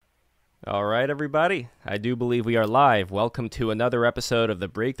All right, everybody. I do believe we are live. Welcome to another episode of the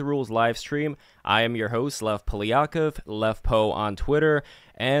Break the Rules live stream. I am your host, Lev Polyakov, Lev Po on Twitter,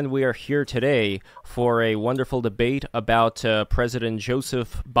 and we are here today for a wonderful debate about President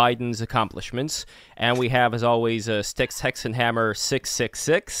Joseph Biden's accomplishments. And we have, as always, Styx Hexenhammer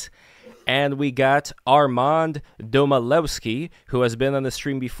 666. And we got Armand Domalewski, who has been on the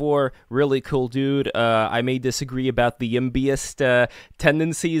stream before. Really cool dude. I may disagree about the imbiest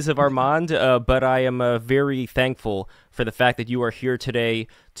tendencies of Armand, but I am very thankful for the fact that you are here today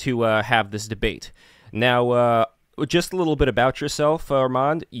to have this debate. Now, just a little bit about yourself,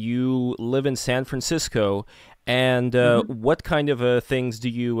 Armand. You live in San Francisco, and what kind of things do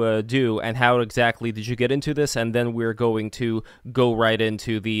you do, and how exactly did you get into this? And then we're going to go right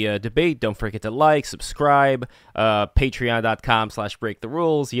into the debate. Don't forget to like, subscribe, patreon.com/break the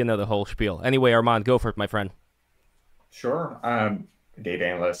rules. You know the whole spiel. Anyway, Armand, go for it, my friend. Sure. I'm a data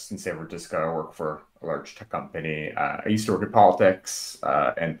analyst in San Francisco. I work for a large tech company. I used to work in politics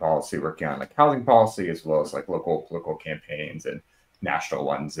and policy, working on like housing policy as well as like local political campaigns and national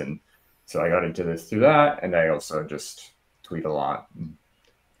ones. And so I got into this through that, and I also just tweet a lot.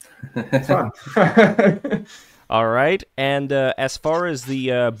 It's fun. All right, and as far as the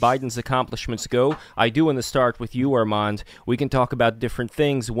Biden's accomplishments go, I do want to start with you, Armand. We can talk about different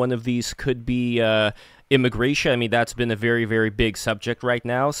things. One of these could be immigration. I mean, that's been a very, very big subject right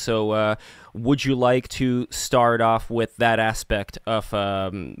now. So would you like to start off with that aspect of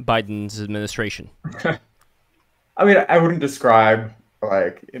Biden's administration? I mean, I wouldn't describe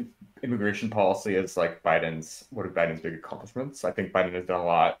like immigration policy as like one of Biden's big accomplishments. I think Biden has done a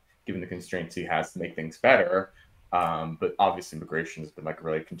lot given the constraints he has to make things better. But obviously immigration has been like a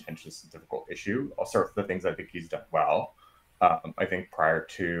really contentious and difficult issue. I'll start with the things I think he's done well. I think prior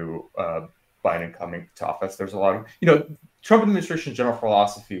to Biden coming to office, there's a lot of, Trump administration's general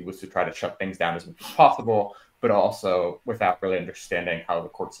philosophy was to try to shut things down as much as possible, but also without really understanding how the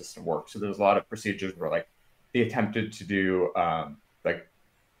court system works. So there's a lot of procedures where like they attempted to do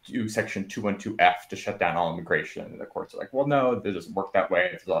do Section 212F to shut down all immigration. And the courts are like, well, no, it doesn't work that way.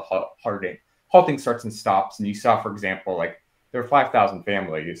 There's a lot of halting starts and stops. And you saw, for example, like there were 5,000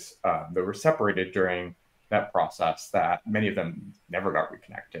 families that were separated during that process that many of them never got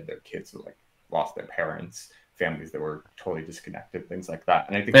reconnected. Their kids like lost their parents, families that were totally disconnected, things like that.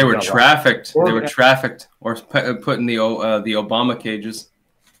 And I think they were trafficked. They were trafficked or put in the Obama cages.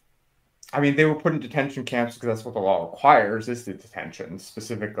 I mean, they were put in detention camps because that's what the law requires, is the detention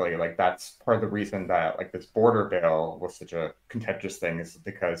specifically. Like that's part of the reason that like this border bill was such a contentious thing, is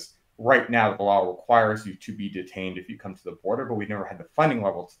because right now the law requires you to be detained if you come to the border, but we never had the funding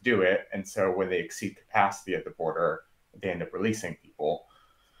level to do it. And so when they exceed capacity at the border, they end up releasing people.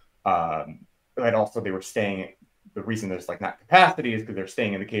 And also they were staying. The reason there's like not capacity is because they're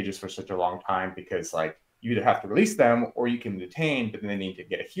staying in the cages for such a long time, because like you either have to release them or you can be detained, but then they need to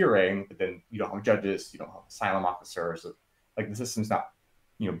get a hearing, but then you don't have judges, you don't have asylum officers. Like the system's not,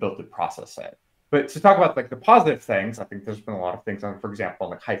 built to process it. But to talk about like the positive things, I think there's been a lot of things on, for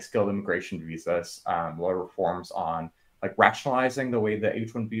example, like high skilled immigration visas, a lot of reforms on like rationalizing the way the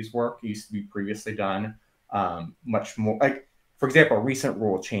H-1Bs work. It used to be previously done much more like, for example, a recent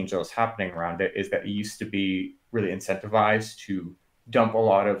rule change that was happening around it is that it used to be really incentivized to dump a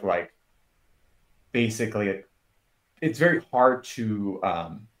lot of like, basically it's very hard to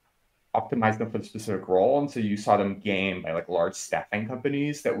optimize them for the specific role, and so you saw them gained by like large staffing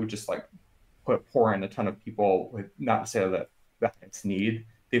companies that would just like pour in a ton of people with not necessarily the highest need.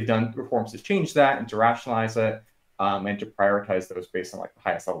 They've done reforms to change that and to rationalize it, and to prioritize those based on like the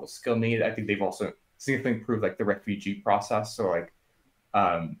highest level of skill need. I think they've also significantly improved like the refugee process. So like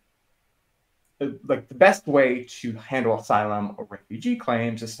the best way to handle asylum or refugee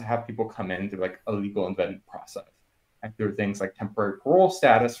claims is to have people come in through like a legal and vetted process. And through things like temporary parole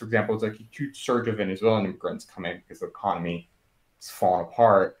status, for example, it's like a huge surge of Venezuelan immigrants coming because the economy is falling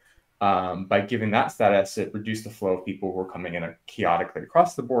apart. By giving that status, it reduced the flow of people who were coming in chaotically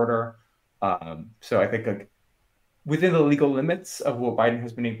across the border. So I think like within the legal limits of what Biden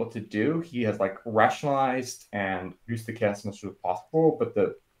has been able to do, he has like rationalized and reduced the chaos as much as possible. But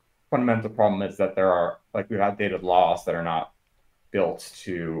the fundamental problem is that there are like we've outdated laws that are not built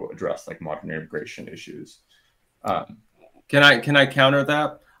to address like modern immigration issues. Can I counter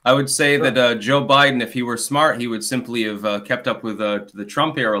that? I would say Sure. that Joe Biden, if he were smart, he would simply have kept up with the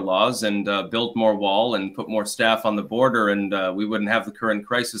Trump era laws and built more wall and put more staff on the border, and we wouldn't have the current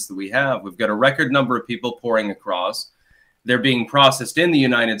crisis that we have. We've got a record number of people pouring across. They're being processed in the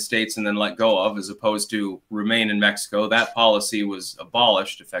United States and then let go of, as opposed to remain in Mexico. That policy was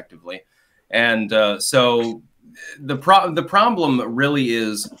abolished effectively. And so the problem really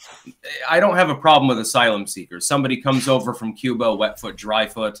is, I don't have a problem with asylum seekers. Somebody comes over from Cuba, wet foot, dry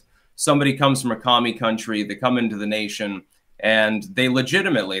foot. Somebody comes from a commie country. They come into the nation, and they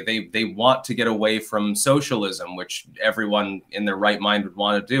legitimately they want to get away from socialism, which everyone in their right mind would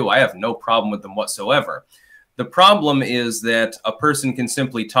want to do. I have no problem with them whatsoever. The problem is that a person can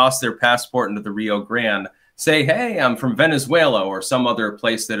simply toss their passport into the Rio Grande, say, hey, I'm from Venezuela or some other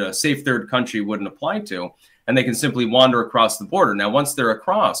place that a safe third country wouldn't apply to, and they can simply wander across the border. Now, once they're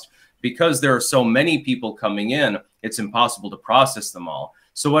across, because there are so many people coming in, it's impossible to process them all.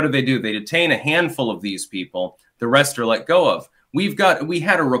 So what do? They detain a handful of these people. The rest are let go of. We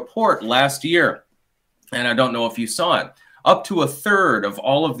had a report last year, and I don't know if you saw it. Up to a third of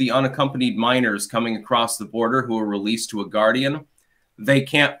all of the unaccompanied minors coming across the border who are released to a guardian, they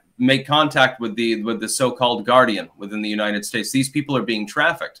can't make contact with the so-called guardian within the United States. These people are being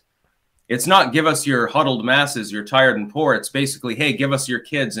trafficked. It's not give us your huddled masses, you're tired and poor. It's basically, hey, give us your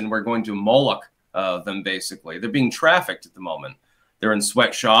kids and we're going to Moloch them, basically. They're being trafficked at the moment. They're in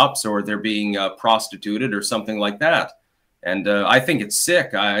sweatshops or they're being prostituted or something like that. And I think it's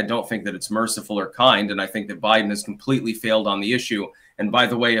sick. I don't think that it's merciful or kind. And I think that Biden has completely failed on the issue. And by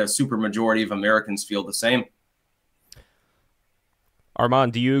the way, a supermajority of Americans feel the same.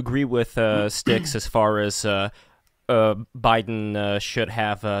 Armand, do you agree with Styx as far as Biden should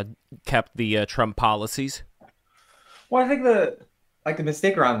have kept the Trump policies? Well, I think the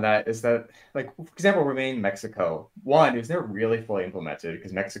mistake around that is that, like, for example, Remain Mexico, one, it was never really fully implemented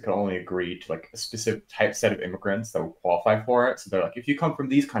because Mexico only agreed to like a specific type set of immigrants that would qualify for it. So they're like, if you come from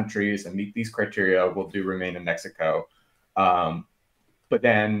these countries and meet these criteria, we'll do Remain in Mexico. But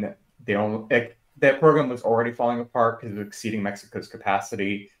then they don't, like, that program was already falling apart because it was exceeding Mexico's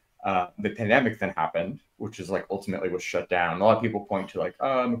capacity. The pandemic then happened, which is like ultimately was shut down. A lot of people point to like,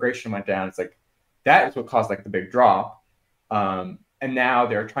 oh, immigration went down. It's like that is what caused like the big drop. And now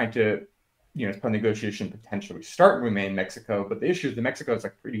they're trying to, as part of negotiation, potentially start Remain Mexico. But the issue is that Mexico has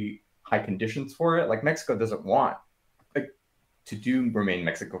like pretty high conditions for it. Like Mexico doesn't want like to do Remain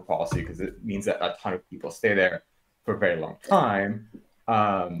Mexico policy because it means that a ton of people stay there for a very long time.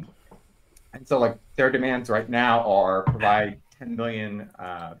 And so like their demands right now are provide 10 million,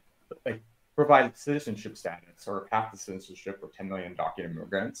 provide citizenship status or a path to citizenship for 10 million documented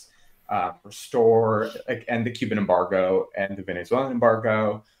immigrants, restore, like, end the Cuban embargo and the Venezuelan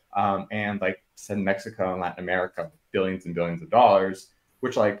embargo, and like send Mexico and Latin America billions and billions of dollars,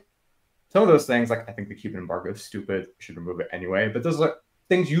 which like some of those things, like I think the Cuban embargo is stupid, we should remove it anyway. But those are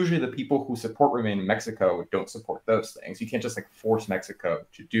things usually the people who support Remain in Mexico don't support those things. You can't just like force Mexico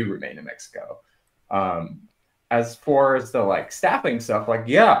to do Remain in Mexico. As far as the like staffing stuff, like,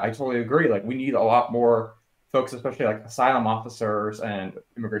 yeah, I totally agree. Like we need a lot more folks, especially like asylum officers and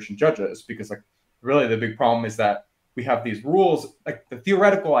immigration judges, because like really the big problem is that we have these rules. Like the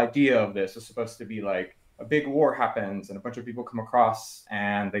theoretical idea of this is supposed to be like a big war happens and a bunch of people come across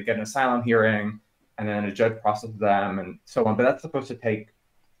and they get an asylum hearing and then a judge processes them and so on. But that's supposed to take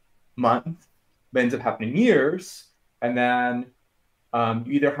months, but ends up happening years. And then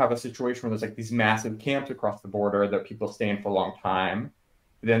you either have a situation where there's like these massive camps across the border that people stay in for a long time,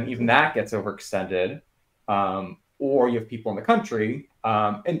 then even that gets overextended, or you have people in the country.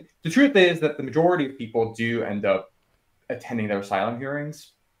 And the truth is that the majority of people do end up attending their asylum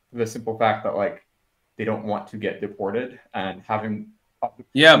hearings for the simple fact that like they don't want to get deported and having.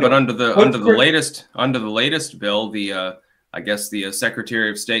 Yeah, but under the latest bill, I guess the Secretary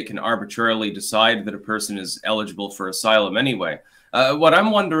of State can arbitrarily decide that a person is eligible for asylum anyway. What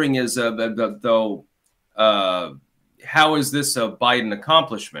I'm wondering is, though, how is this a Biden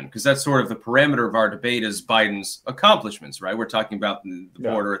accomplishment? Because that's sort of the parameter of our debate is Biden's accomplishments, right? We're talking about the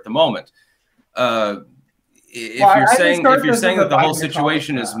border at the moment. If you're saying that the whole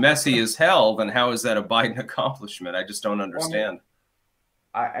situation is messy as hell, then how is that a Biden accomplishment? I just don't understand.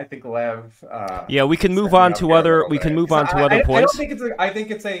 I think Lev. Yeah, we can move on to other. We can move on to other points. I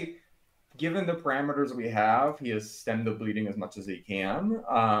think it's a. Given the parameters we have, he has stemmed the bleeding as much as he can.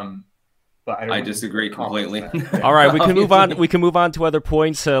 But I disagree completely. Yeah. All right, we can move on. We can move on to other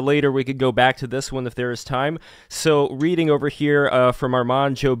points later. We could go back to this one if there is time. So, reading over here from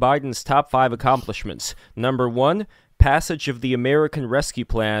Armand, Joe Biden's top 5 accomplishments. Number 1. Passage of the American Rescue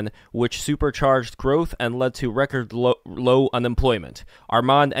Plan, which supercharged growth and led to record low unemployment.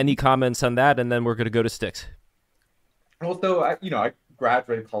 Armand, any comments on that? And then we're going to go to Styx. Also, I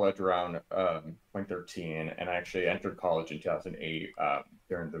graduated college around 2013, and I actually entered college in 2008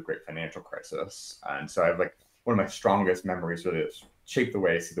 during the Great Financial Crisis. And so I have like one of my strongest memories really that shaped the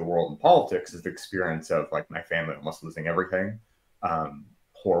way I see the world and politics is the experience of like my family almost losing everything.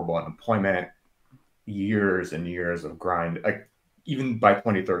 horrible unemployment, years and years of grind. Like even by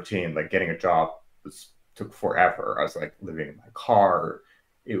 2013, like getting a job took forever. I was like living in my car.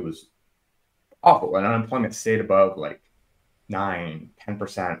 It was awful. And unemployment stayed above like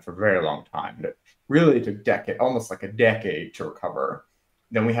 9-10% for a very long time. And it really took almost like a decade to recover.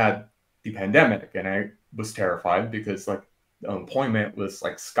 Then we had the pandemic, and I was terrified because like unemployment was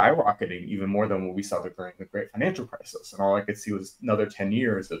like skyrocketing even more than what we saw during the great financial crisis. And all I could see was another 10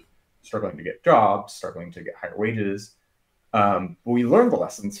 years of struggling to get jobs, struggling to get higher wages. But we learned the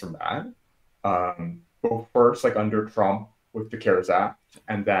lessons from that. Both first, like under Trump with the CARES Act,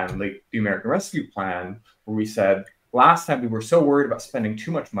 and then like the American Rescue Plan, where we said last time we were so worried about spending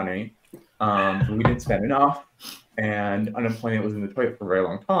too much money, but we didn't spend enough, and unemployment was in the toilet for a very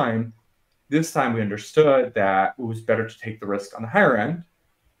long time. This time we understood that it was better to take the risk on the higher end,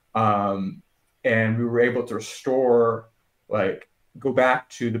 and we were able to restore, like, go back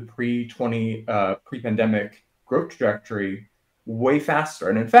to the pre-pandemic growth trajectory way faster.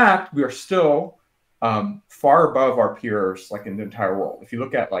 And in fact, we are still far above our peers, like in the entire world. If you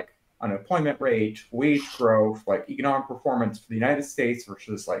look at like unemployment rate, wage growth, like economic performance for the United States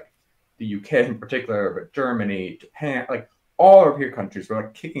versus like the UK in particular, but Germany, Japan, like all our peer countries were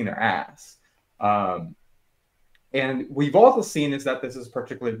like kicking their ass. And we've also seen is that this has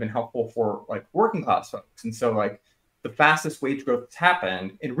particularly been helpful for like working class folks. And so like the fastest wage growth that's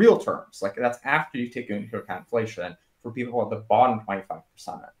happened in real terms, like that's after you take into account inflation, for people at the bottom 25%.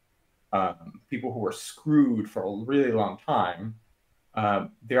 People who were screwed for a really long time,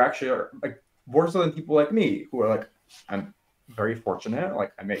 they're actually are like more so than people like me who are like, I'm very fortunate,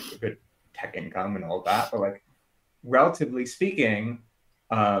 like I make a good tech income and all of that, but like relatively speaking,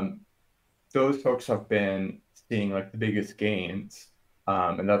 those folks have been seeing like the biggest gains,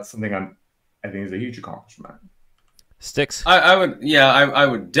 and that's something I think is a huge accomplishment. Styx. I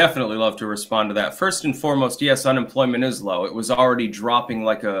would definitely love to respond to that. First and foremost, yes, unemployment is low. It was already dropping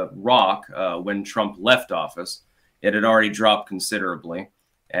like a rock when Trump left office. It had already dropped considerably,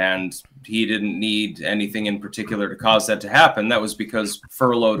 and he didn't need anything in particular to cause that to happen. That was because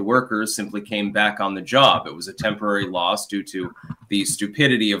furloughed workers simply came back on the job. It was a temporary loss due to the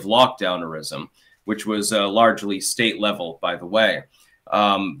stupidity of lockdownerism, which was largely state level, by the way.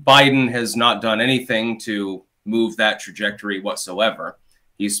 Biden has not done anything to move that trajectory whatsoever.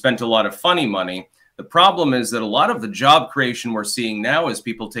 He's spent a lot of funny money. The problem is that a lot of the job creation we're seeing now is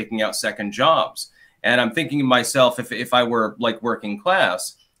people taking out second jobs. And I'm thinking to myself, if I were like working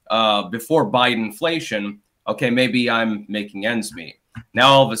class, before Biden inflation, okay, maybe I'm making ends meet. Now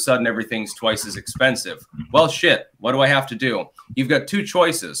all of a sudden everything's twice as expensive. Well, shit, what do I have to do? You've got two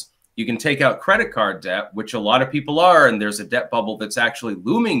choices. You can take out credit card debt, which a lot of people are, and there's a debt bubble that's actually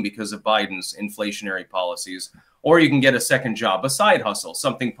looming because of Biden's inflationary policies, or you can get a second job, a side hustle,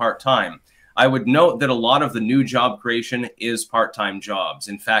 something part-time. I would note that a lot of the new job creation is part-time jobs.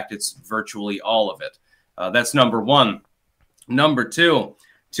 In fact, it's virtually all of it. That's number one. Number two,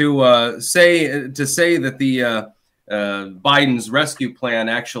 to say that the Biden's rescue plan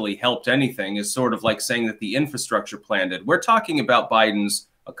actually helped anything is sort of like saying that the infrastructure plan did. We're talking about Biden's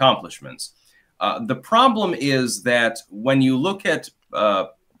accomplishments. The problem is that when you look at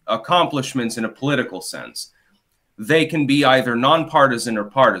accomplishments in a political sense, they can be either nonpartisan or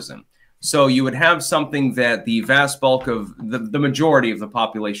partisan. So you would have something that the vast bulk of the majority of the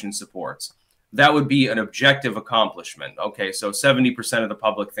population supports. That would be an objective accomplishment. Okay, so 70% of the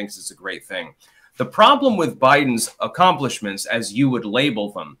public thinks it's a great thing. The problem with Biden's accomplishments, as you would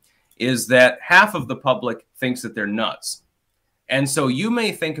label them, is that half of the public thinks that they're nuts. And so you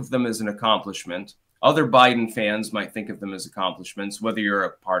may think of them as an accomplishment. Other Biden fans might think of them as accomplishments, whether you're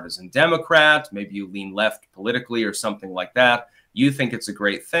a partisan Democrat, maybe you lean left politically or something like that. You think it's a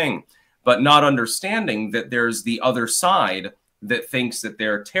great thing, but not understanding that there's the other side that thinks that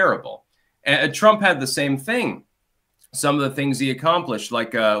they're terrible. And Trump had the same thing. Some of the things he accomplished,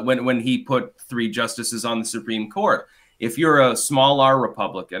 like when he put 3 justices on the Supreme Court. If you're a small R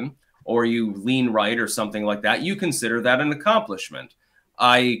Republican, or you lean right or something like that, you consider that an accomplishment.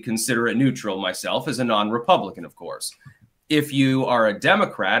 I consider it neutral myself as a non-Republican, of course. If you are a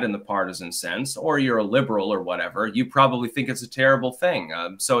Democrat in the partisan sense, or you're a liberal or whatever, you probably think it's a terrible thing.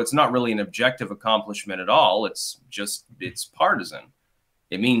 So it's not really an objective accomplishment at all. It's partisan.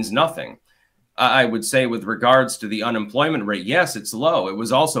 It means nothing. I would say with regards to the unemployment rate, yes, it's low. It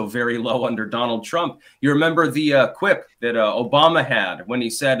was also very low under Donald Trump. You remember the quip that Obama had when he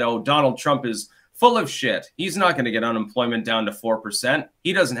said, oh, Donald Trump is full of shit. He's not going to get unemployment down to 4%.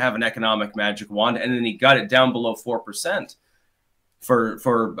 He doesn't have an economic magic wand. And then he got it down below 4%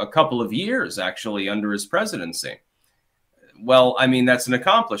 for a couple of years, actually, under his presidency. Well, I mean, that's an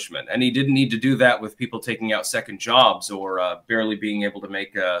accomplishment. And he didn't need to do that with people taking out second jobs or barely being able to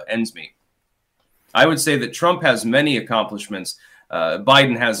make ends meet. I would say that Trump has many accomplishments.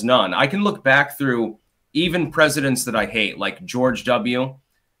 Biden has none. I can look back through even presidents that I hate, like George W.,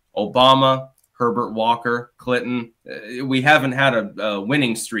 Obama, Herbert Walker, Clinton. We haven't had a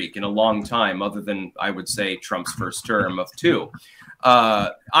winning streak in a long time, other than, I would say, Trump's first term of 2.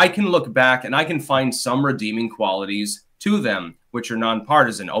 I can look back and I can find some redeeming qualities to them, which are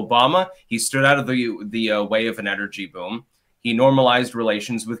nonpartisan. Obama, he stood out of the way of an energy boom. He normalized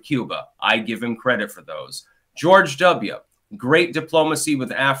relations with Cuba. I give him credit for those. George W., great diplomacy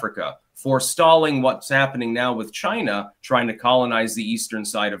with Africa, forestalling what's happening now with China, trying to colonize the eastern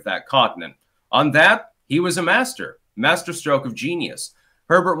side of that continent. On that, he was a masterstroke of genius.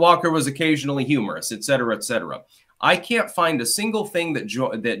 Herbert Walker was occasionally humorous, et cetera, et cetera. I can't find a single thing that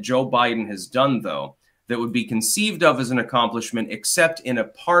Joe Biden has done, though, that would be conceived of as an accomplishment except in a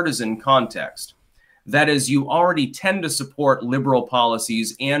partisan context. That is, you already tend to support liberal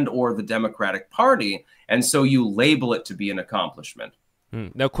policies and or the Democratic Party, and so you label it to be an accomplishment.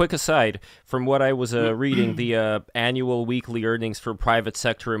 Now, quick aside, from what I was reading, the annual weekly earnings for private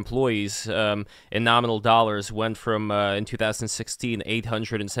sector employees in nominal dollars went from, in 2016,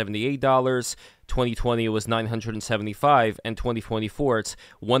 $878, 2020 it was $975, and 2024 it's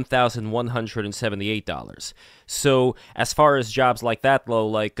 $1,178. So as far as jobs like that, though,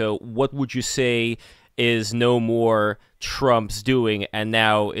 like what would you say is no more Trump's doing, and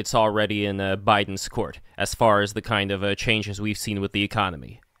now it's already in Biden's court as far as the kind of changes we've seen with the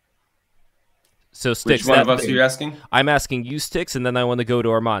economy? So, Styx, which one of us are you asking? I'm asking you, Styx, and then I want to go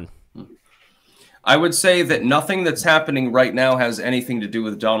to Armand. I would say that nothing that's happening right now has anything to do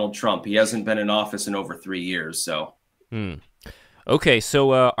with Donald Trump. He hasn't been in office in over 3 years, so. Okay,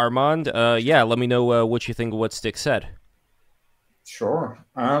 so Armand, yeah, let me know what you think of what Styx said. Sure.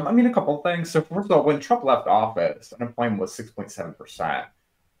 I mean, a couple of things. So first of all, when Trump left office, unemployment was 6.7%.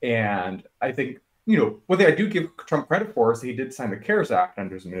 And I think, what I do give Trump credit for is he did sign the CARES Act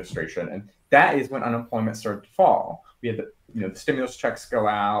under his administration. And that is when unemployment started to fall. We had the stimulus checks go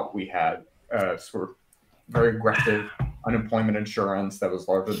out. We had sort of very aggressive unemployment insurance that was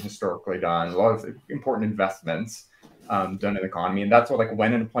larger than historically done. A lot of important investments done in the economy. And that's what, like,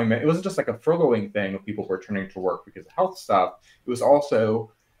 when unemployment, it wasn't just like a furloughing thing of people returning to work because of health stuff. It was also,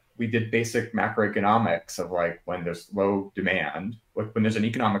 we did basic macroeconomics of, like, when there's low demand, like when there's an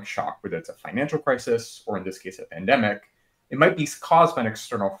economic shock, whether it's a financial crisis or in this case, a pandemic, it might be caused by an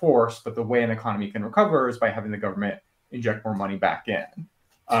external force, but the way an economy can recover is by having the government inject more money back in.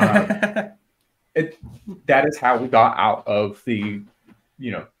 That is how we got out of the,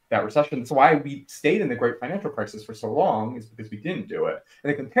 that recession. That's why we stayed in the great financial crisis for so long, is because we didn't do it. And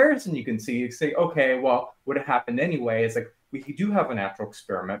the comparison you can see, you say, okay, well, what had happened anyway is, like, we do have a natural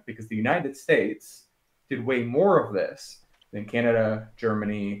experiment because the United States did way more of this than Canada,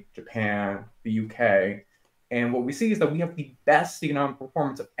 Germany, Japan, the UK. And what we see is that we have the best economic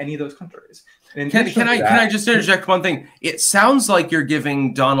performance of any of those countries. And can I just interject one thing? It sounds like you're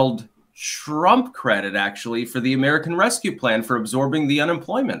giving Donald Trump credit, actually, for the American Rescue Plan for absorbing the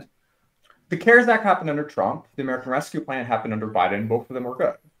unemployment. The CARES Act happened under Trump. The American Rescue Plan happened under Biden. Both of them were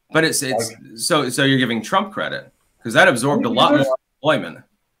good. But it's so you're giving Trump credit because that absorbed a lot more employment.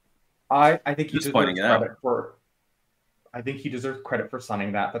 I think he deserves credit for. I think he deserves credit for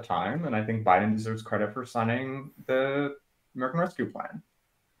signing that at the time, and I think Biden deserves credit for signing the American Rescue Plan.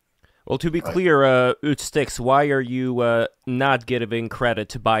 Well, to be clear, Styx, why are you not giving credit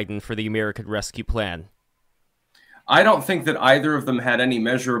to Biden for the American Rescue Plan? I don't think that either of them had any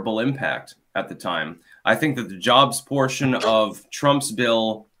measurable impact at the time. I think that the jobs portion of Trump's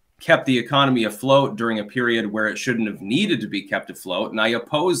bill kept the economy afloat during a period where it shouldn't have needed to be kept afloat, and I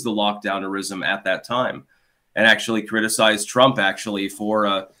opposed the lockdownerism at that time and actually criticized Trump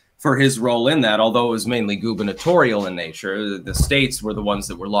for his role in that, although it was mainly gubernatorial in nature. The states were the ones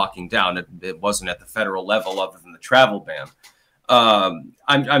that were locking down. It wasn't at the federal level other than the travel ban.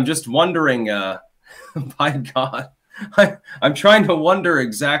 I'm just wondering, by God, I'm trying to wonder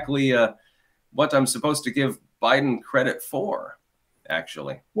exactly what I'm supposed to give Biden credit for,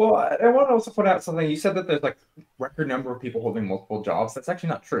 actually. Well, I want to also point out something. You said that there's, like, record number of people holding multiple jobs. That's actually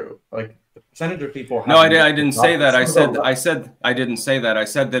not true. Like, the percentage of people. No, I didn't say that. I didn't say that. I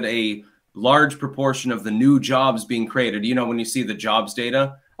said that a large proportion of the new jobs being created, when you see the jobs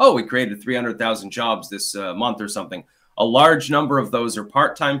data, oh, we created 300,000 jobs this month or something. A large number of those are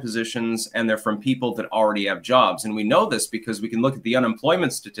part-time positions, and they're from people that already have jobs. And we know this because we can look at the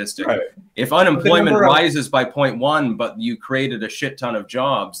unemployment statistic. Right. If unemployment rises by 0.1, but you created a shit ton of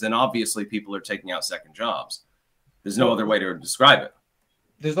jobs, then obviously people are taking out second jobs. There's no other way to describe it.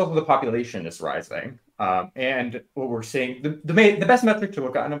 There's also the population is rising. And what we're seeing, the best metric to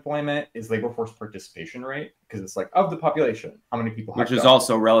look at unemployment is labor force participation rate, because it's like of the population, how many people have Which is jobs.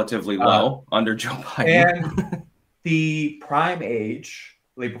 also relatively low under Joe Biden. And the prime age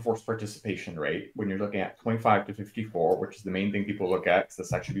labor force participation rate, when you're looking at 25 to 54, which is the main thing people look at, because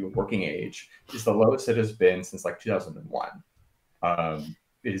that's actually working age, is the lowest it has been since like 2001.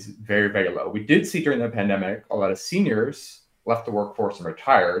 It is very, very low. We did see during the pandemic a lot of seniors left the workforce and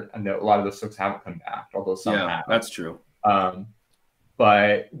retired, and a lot of those folks haven't come back, although some have. That's true.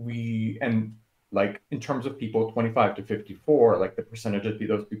 But like in terms of people 25 to 54, like the percentage of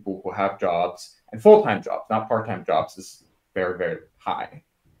those people who have jobs and full-time jobs, not part-time jobs, is very, very high.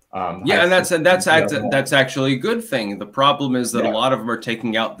 And that's actually a good thing. The problem is that a lot of them are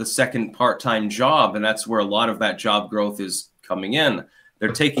taking out the second part-time job, and that's where a lot of that job growth is coming in.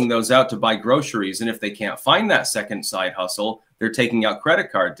 They're taking those out to buy groceries, and if they can't find that second side hustle, they're taking out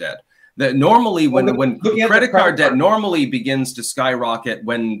credit card debt. That normally, when credit card debt normally begins to skyrocket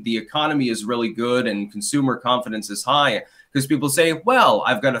when the economy is really good and consumer confidence is high, because people say, well,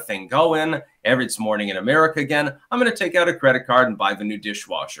 I've got a thing going. It's morning in America again. I'm going to take out a credit card and buy the new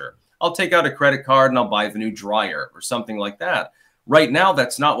dishwasher. I'll take out a credit card and I'll buy the new dryer or something like that. Right now,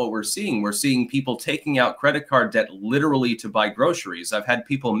 that's not what we're seeing. We're seeing people taking out credit card debt literally to buy groceries. I've had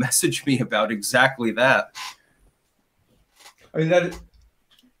people message me about exactly that. I mean, that is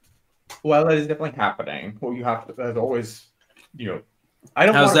definitely happening. Well, you have to, as always, I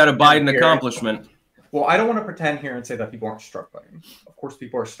don't. How's that a Biden accomplishment? Well, I don't want to pretend here and say that people aren't struggling. Of course,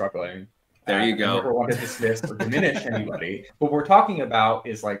 people are struggling. There you go. I never want to dismiss or diminish anybody. What we're talking about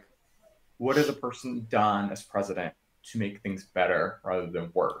is like, what has a person done as president to make things better rather than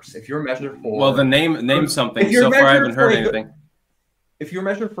worse? If you're measured for... Well, then name something. So far, I haven't heard anything. If your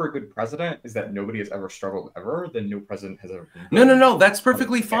measure for a good president is that nobody has ever struggled ever, then no president has ever been... No. That's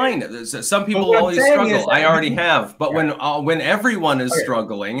perfectly fine. Some people always struggle. I already have. But when everyone is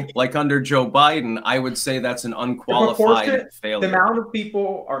struggling, like under Joe Biden, I would say that's an unqualified failure. The amount of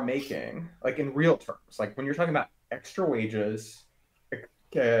people are making, like in real terms, like when you're talking about extra wages,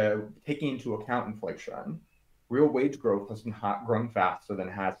 taking into account inflation, real wage growth has been grown faster than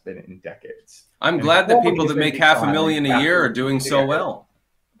it has been in decades. I'm glad that people that make $500,000 a year are doing so well.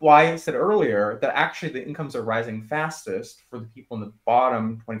 Why I said earlier that actually the incomes are rising fastest for the people in the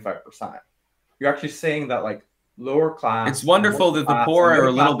bottom 25%. You're actually saying that like lower class. It's wonderful that the poor are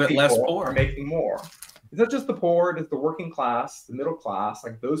a little bit less poor. Are making more. It's not just the poor, it's the working class, the middle class.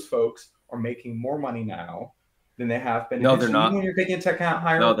 Like those folks are making more money now than they have been. No, they're not. When you're taking into account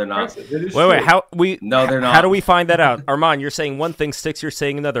higher no, they're not. Prices. Wait. No, they're not. How do we find that out? Armand, you're saying one thing, Styx, you're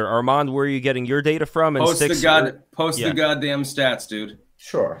saying another. Armand, where are you getting your data from? And Post Styx, the goddamn stats, dude.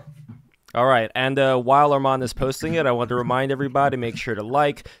 Sure. All right, and while Armand is posting it, I want to remind everybody, make sure to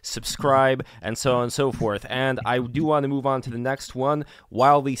like, subscribe, and so on and so forth. And I do want to move on to the next one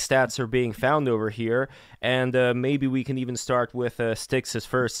while these stats are being found over here. And maybe we can even start with Styx's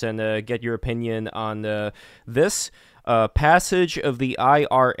first and get your opinion on this. Passage of the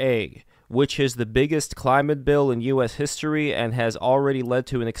IRA, which is the biggest climate bill in U.S. history and has already led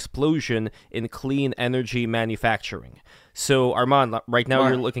to an explosion in clean energy manufacturing. So, Armand, right now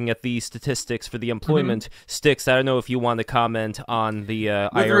you're looking at the statistics for the employment. Styx, I don't know if you want to comment on the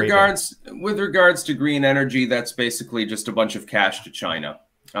IRA. With regards to green energy, that's basically just a bunch of cash to China.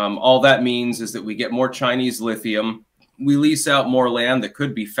 All that means is that we get more Chinese lithium. We lease out more land that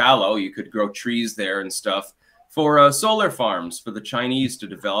could be fallow. You could grow trees there and stuff for solar farms for the Chinese to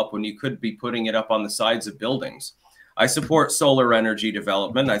develop when you could be putting it up on the sides of buildings. I support solar energy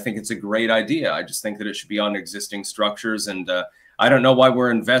development. I think it's a great idea. I just think that it should be on existing structures. And I don't know why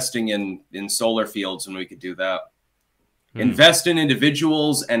we're investing in solar fields when we could do that. Invest in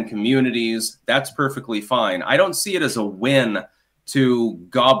individuals and communities. That's perfectly fine. I don't see it as a win to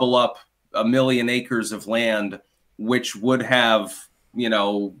gobble up 1 million acres of land, which would have,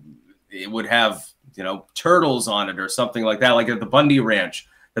 turtles on it or something like that, like at the Bundy Ranch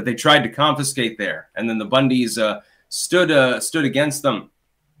that they tried to confiscate there. And then the Bundys stood against them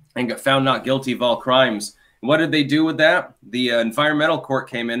and got found not guilty of all crimes. What did they do with that? The environmental court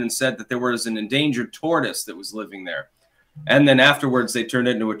came in and said that there was an endangered tortoise that was living there. And then afterwards, they turned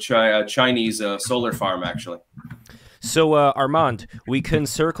it into a Chinese solar farm, actually. So, Armand, we can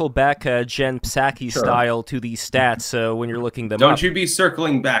circle back Jen Psaki style to these stats when you're looking them up. Don't you be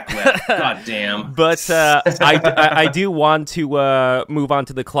circling back, Lev. God damn. But I do want to move on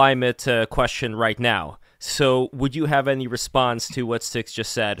to the climate question right now. So, would you have any response to what Styx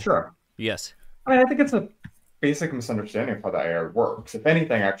just said? Sure. Yes. I think it's a basic misunderstanding of how the IRA works. If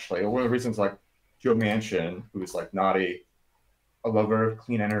anything, actually, one of the reasons like Joe Manchin, who's like not a lover of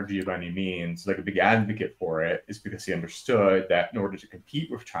clean energy by any means, like a big advocate for it, is because he understood that in order to compete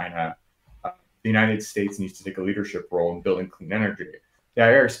with China, the United States needs to take a leadership role in building clean energy. The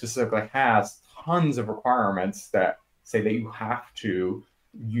IRA specifically has tons of requirements that say that you have to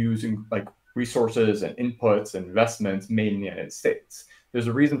use like resources and inputs and investments made in the United States. There's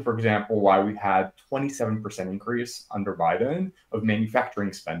a reason, for example, why we had 27% increase under Biden of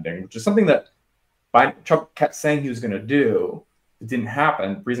manufacturing spending, which is something that Trump kept saying he was going to do. It didn't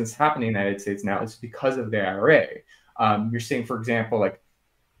happen. The reason it's happening in the United States now is because of the IRA. You're seeing, for example, like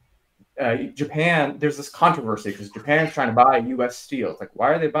Japan, there's this controversy because Japan's trying to buy U.S. steel. It's like,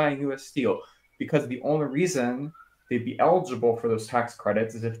 why are they buying U.S. steel? Because the only reason they'd be eligible for those tax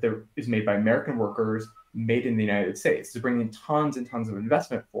credits is if they're is made by American workers, made in the United States. They're bringing in tons and tons of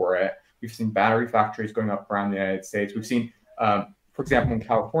investment for it. We've seen battery factories going up around the United States. We've seen, for example, in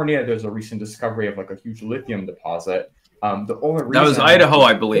California, there's a recent discovery of like a huge lithium deposit. The only reason that was Idaho,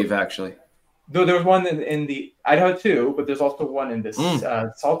 I believe, actually. Though there was one in the Idaho too, but there's also one in this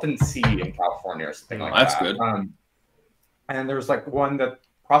Salton Sea in California or something like that. That's good. And there's like one that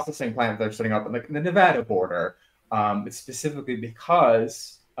processing plant they're setting up in like the Nevada border. It's specifically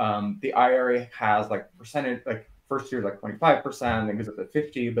because the IRA has like percentage, like first year like 25%, then goes up to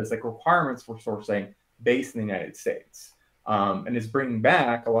 50%, but it's like requirements for sourcing based in the United States, and it's bringing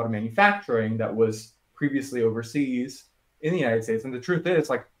back a lot of manufacturing that was previously overseas in the United States. And the truth is,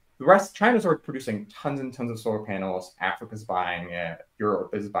 like, the rest, China's already producing tons and tons of solar panels. Africa's buying it.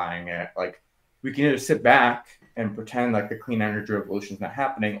 Europe is buying it. Like, we can either sit back and pretend like the clean energy revolution is not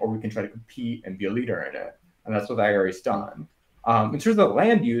happening, or we can try to compete and be a leader in it. And that's what the IRA's done. In terms of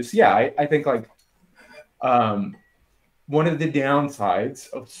land use, yeah, I think like one of the downsides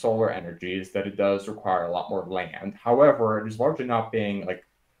of solar energy is that it does require a lot more land. However, it is largely not being like,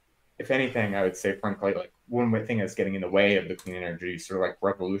 if anything, I would say, frankly, like one thing that's getting in the way of the clean energy sort of like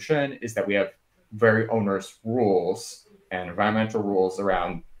revolution is that we have very onerous rules and environmental rules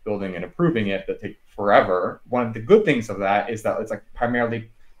around building and approving it that take forever. One of the good things of that is that it's like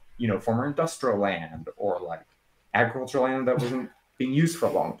primarily, you know, former industrial land or like agricultural land that wasn't being used for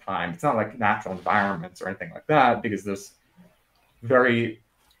a long time. It's not like natural environments or anything like that, because there's very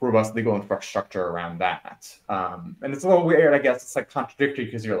robust legal infrastructure around that. And it's a little weird, I guess. It's like contradictory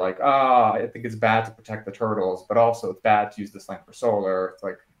because you're like, I think it's bad to protect the turtles, but also it's bad to use this land for solar. It's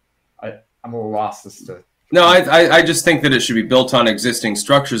like, I'm a little lost as to. No, I just think that it should be built on existing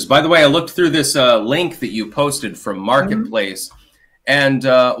structures. By the way, I looked through this link that you posted from Marketplace. And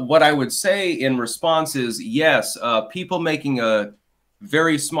what I would say in response is, yes, people making a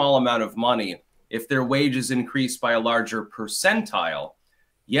very small amount of money, if their wages increase by a larger percentile,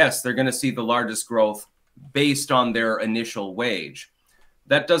 yes, they're going to see the largest growth based on their initial wage.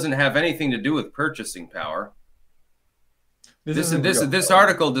 That doesn't have anything to do with purchasing power. This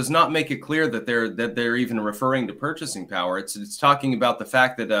article does not make it clear that they're even referring to purchasing power. It's talking about the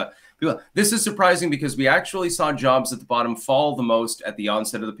fact that this is surprising because we actually saw jobs at the bottom fall the most at the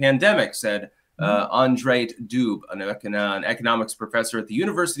onset of the pandemic, said Andre Dube, an economics professor at the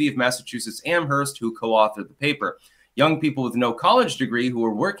University of Massachusetts Amherst, who co-authored the paper. Young people with no college degree who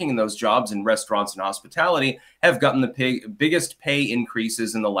are working in those jobs in restaurants and hospitality have gotten the biggest pay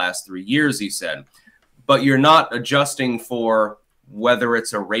increases in the last 3 years, he said. But you're not adjusting for whether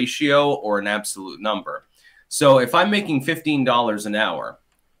it's a ratio or an absolute number. So if I'm making $15 an hour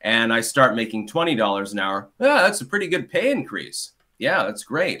and I start making $20 an hour, that's a pretty good pay increase. Yeah, that's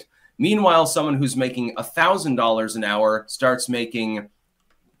great. Meanwhile, someone who's making $1,000 an hour starts making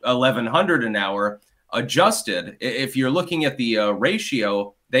 $1,100 an hour. Adjusted, if you're looking at the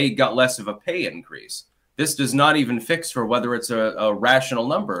ratio, they got less of a pay increase. This does not even fix for whether it's a rational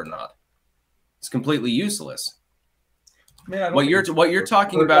number or not. It's completely useless. Man, what you're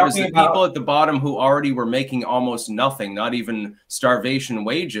talking about is the people at the bottom who already were making almost nothing, not even starvation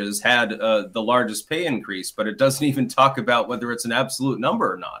wages, had the largest pay increase, but it doesn't even talk about whether it's an absolute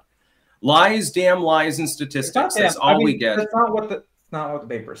number or not. Lies, damn lies, and statistics. That's all we get. That's not what the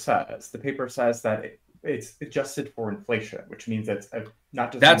paper says. The paper says that it's adjusted for inflation, which means it's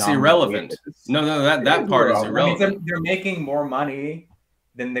not just. That's irrelevant. No, that part is irrelevant. It means they're making more money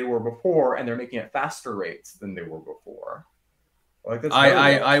than they were before, and they're making it faster rates than they were before. Like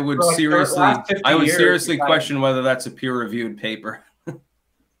I would seriously question whether that's a peer-reviewed paper.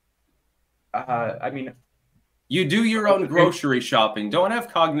 I mean, you do your own grocery shopping. Don't have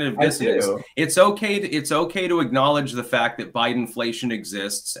cognitive dissonance. It's okay to acknowledge the fact that Bidenflation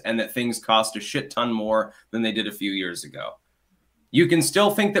exists and that things cost a shit ton more than they did a few years ago. You can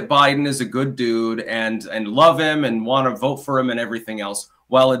still think that Biden is a good dude and love him and want to vote for him and everything else,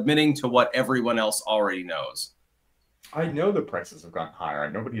 while admitting to what everyone else already knows. I know the prices have gone higher.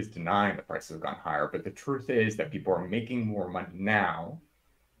 Nobody is denying the prices have gone higher, but the truth is that people are making more money now,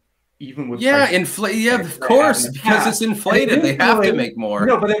 even with of course, because it's inflated. They have to make more.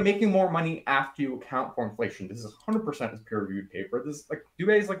 No, but they're making more money after you account for inflation. This is 100% is peer-reviewed paper. This is like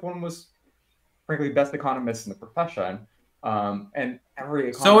Dubé is like one of the most, frankly, best economists in the profession. And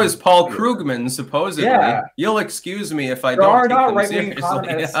every so is Paul Krugman, supposedly. Yeah. You'll excuse me if I don't take them right-wing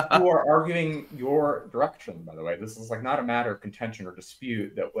economists who are arguing your direction, by the way. This is like not a matter of contention or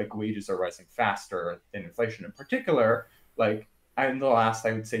dispute that like wages are rising faster than inflation. In particular, like in the last,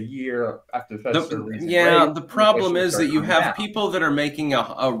 I would say, year after the Fed started raising rates, the problem is that you have people that are making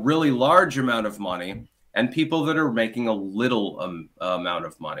a really large amount of money and people that are making a little amount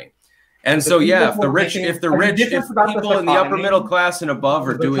of money. And so, if people in the upper middle class and above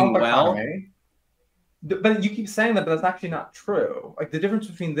are doing well. But you keep saying that, but that's actually not true. Like the difference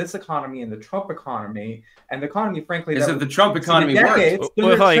between this economy and the Trump economy, and the economy, frankly, is that the Trump economy works.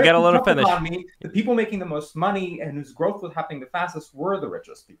 Well, you got to let him finish. The people making the most money and whose growth was happening the fastest were the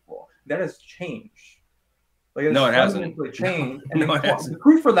richest people. That has changed. Like, no, it hasn't. Changed. And the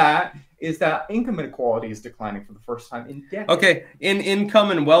proof for that is that income inequality is declining for the first time in decades. Okay, income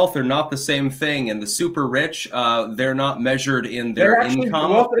and wealth are not the same thing, and the super rich, they're not measured in their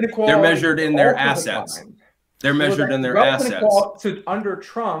income. They're measured in their assets. They're measured in their assets. So under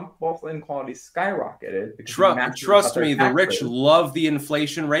Trump, wealth inequality skyrocketed. Trust me, the rich love the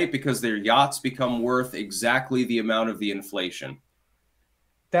inflation rate because their yachts become worth exactly the amount of the inflation.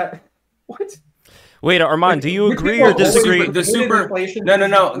 What? Wait, Armand, do you agree or disagree?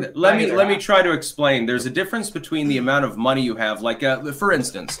 No. Let me try to explain. There's a difference between the amount of money you have. Like, for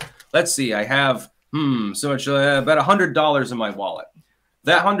instance, let's see, I have so much about $100 in my wallet.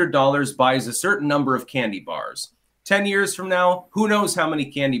 That $100 buys a certain number of candy bars. 10 years from now, who knows how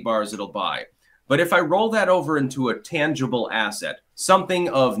many candy bars it'll buy? But if I roll that over into a tangible asset, something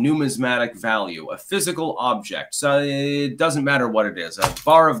of numismatic value, a physical object, so it doesn't matter what it is, a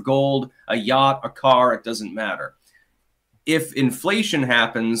bar of gold, a yacht, a car, it doesn't matter. If inflation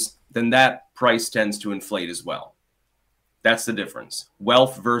happens, then that price tends to inflate as well. That's the difference.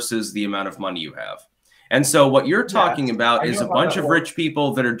 Wealth versus the amount of money you have. And so what you're talking about is a bunch of rich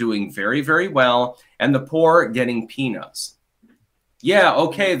people that are doing very, very well and the poor getting peanuts. Yeah,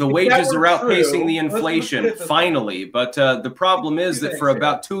 okay, the wages are outpacing the inflation, finally. But the problem is that for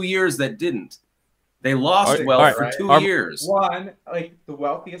about 2 years, that didn't. They lost wealth for 2 years. One, like the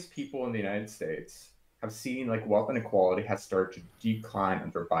wealthiest people in the United States have seen like wealth inequality has started to decline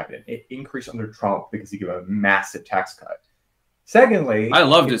under Biden. It increased under Trump because he gave a massive tax cut. Secondly, I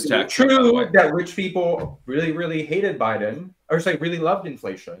loved his tax cut. True that rich people really, really hated Biden, or sorry, really loved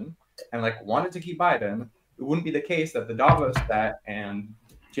inflation and like wanted to keep Biden. It wouldn't be the case that the Davos stat and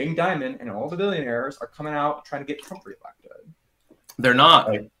Jamie Dimon and all the billionaires are coming out trying to get Trump reelected. They're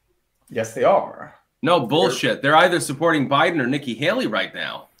not. Yes, they are. No, bullshit. They're either supporting Biden or Nikki Haley right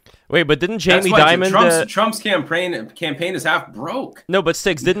now. Wait, but didn't Jamie Dimon... Trump's campaign is half broke. No, but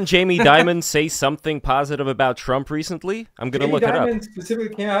Styx, didn't Jamie Dimon say something positive about Trump recently? I'm going to look it up. Jamie Dimon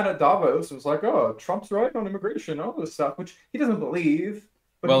specifically came out at Davos and was like, oh, Trump's right on immigration, all this stuff, which he doesn't believe.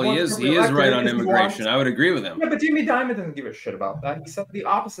 Well, he is right on immigration. I would agree with him. Yeah, but Jamie Dimon doesn't give a shit about that. He said the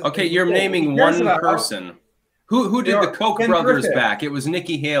opposite. Okay, you're naming one person. Who did the Koch brothers back? It was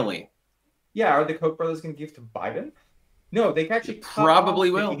Nikki Haley. Yeah, are the Koch brothers going to give to Biden? No, they actually probably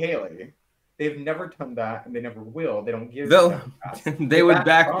will. Nikki Haley. They've never done that, and they never will. They don't give. They would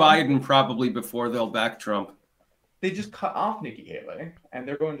back Biden probably before they'll back Trump. They just cut off Nikki Haley, and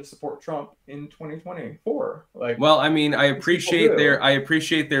they're going to support Trump in 2024. Like, well, I mean, I appreciate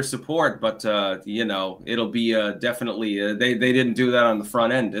their support, but it'll be definitely they didn't do that on the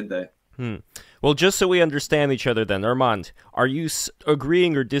front end, did they? Well, just so we understand each other, then, Armand, are you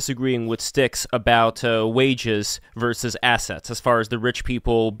agreeing or disagreeing with Styx about wages versus assets, as far as the rich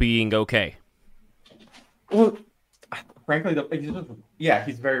people being okay? Well, frankly,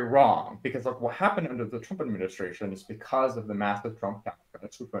 he's very wrong, because like what happened under the Trump administration is because of the massive Trump tax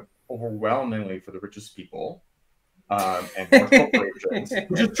cuts, which went overwhelmingly for the richest people and for corporations,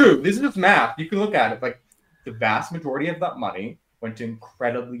 which is true. This is just math. You can look at it. Like the vast majority of that money went to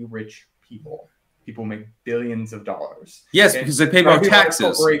incredibly rich people. People make billions of dollars. Yes, because they pay more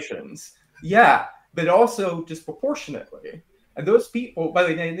taxes. Corporations. Yeah, but also disproportionately. And those people, by the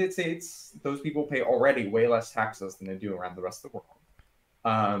way, in the United States, those people pay already way less taxes than they do around the rest of the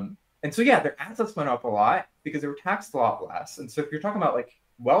world. And so, their assets went up a lot because they were taxed a lot less. And so if you're talking about like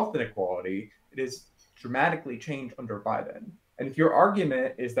wealth inequality, it is dramatically changed under Biden. And if your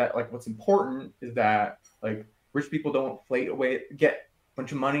argument is that like what's important is that like rich people don't get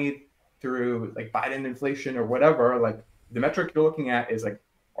bunch of money through like Biden inflation or whatever, like the metric you're looking at is like,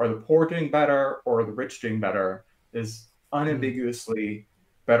 are the poor doing better or are the rich doing better? Is unambiguously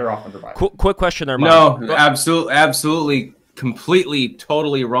better off under Biden. Quick question, Armand. No, absolutely, completely,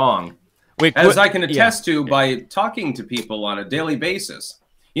 totally wrong. As I can attest to by talking to people on a daily basis.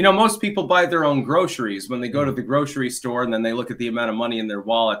 You know, most people buy their own groceries when they go to the grocery store, and then they look at the amount of money in their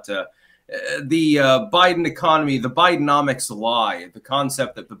wallet. The Biden economy, the Bidenomics lie, the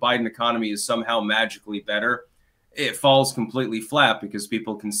concept that the Biden economy is somehow magically better, it falls completely flat because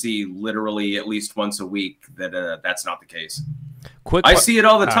people can see literally at least once a week that that's not the case. I see it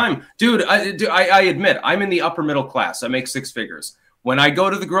all the time. Dude, I admit, I'm in the upper middle class. I make 6 figures. When I go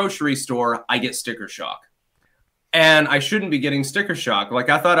to the grocery store, I get sticker shock. And I shouldn't be getting sticker shock. Like,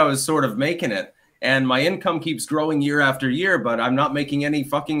 I thought I was sort of making it. And my income keeps growing year after year, but I'm not making any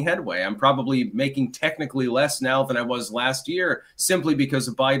fucking headway. I'm probably making technically less now than I was last year simply because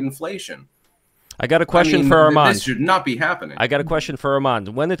of Bidenflation. I got a question for Armand. This should not be happening. I got a question for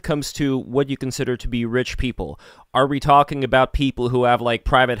Armand. When it comes to what you consider to be rich people, are we talking about people who have like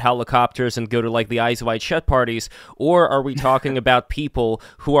private helicopters and go to like the Eyes Wide Shut parties, or are we talking about people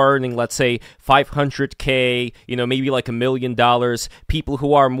who are earning, let's say, $500K, you know, maybe like $1 million, people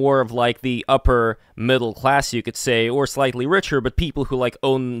who are more of like the upper middle class, you could say, or slightly richer, but people who like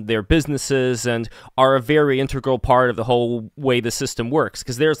own their businesses and are a very integral part of the whole way the system works?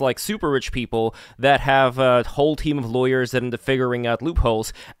 Because there's like super rich people that have a whole team of lawyers that end up figuring out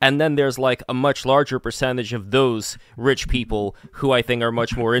loopholes, and then there's like a much larger percentage of those rich people who I think are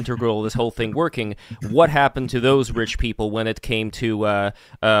much more integral to this whole thing working. What happened to those rich people when it came to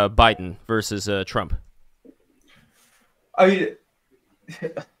Biden versus Trump? I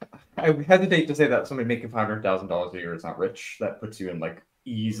hesitate to say that somebody making $500,000 a year is not rich. That puts you in like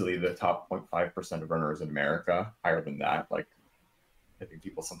easily the top 0.5% of earners in America. Higher than that, like I think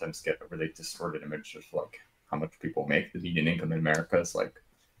people sometimes get a really distorted image of like how much people make. The median income in America is like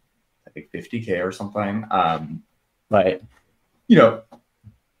I think 50K or something. But you know,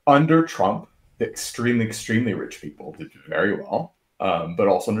 under Trump, the extremely rich people did very well. But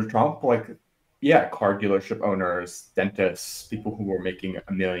also under Trump, like car dealership owners, dentists, people who were making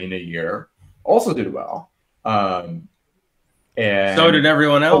 $1 million a year also did well. And so did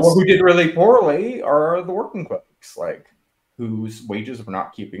everyone else. Who did really poorly are the working folks, like whose wages were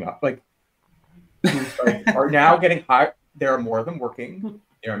not keeping up, like who are now getting high. They are more than working.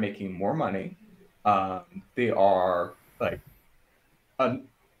 They are making more money. They are like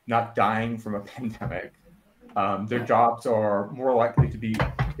not dying from a pandemic. Their jobs are more likely to be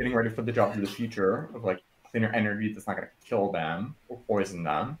getting ready for the jobs of the future of like cleaner energy that's not going to kill them or poison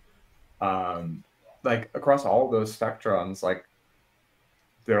them. Like across all those spectrums, like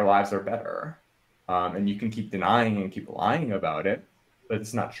their lives are better. And you can keep denying and keep lying about it, but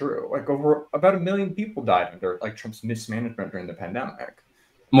it's not true. Like about 1 million people died under like Trump's mismanagement during the pandemic.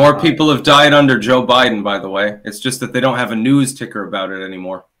 More people have died under Joe Biden, by the way. It's just that they don't have a news ticker about it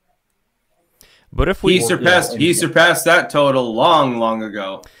anymore. But if he surpassed that total long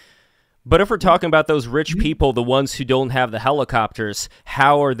ago. But if we're talking about those rich people, the ones who don't have the helicopters,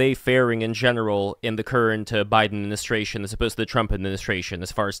 how are they faring in general in the current Biden administration as opposed to the Trump administration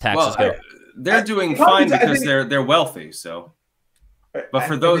as far as taxes go? They're doing fine because they're wealthy. So, but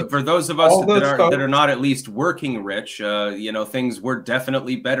for those of us that are not at least working rich, you know, things were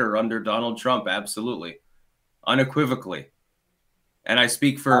definitely better under Donald Trump. Absolutely, unequivocally. And I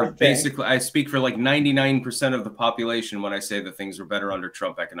speak for like 99% of the population when I say that things were better under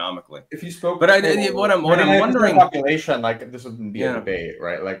Trump economically. If you spoke, but what I'm wondering, population, like this wouldn't be a debate,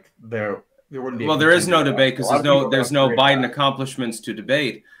 right? Like there wouldn't be. Well, there is no debate because there's no Biden accomplishments to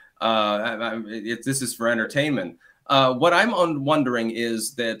debate. This is for entertainment. What I'm wondering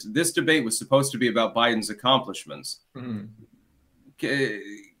is that this debate was supposed to be about Biden's accomplishments. Mm-hmm.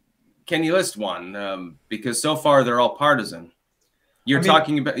 Can you list one? Because so far they're all partisan. You're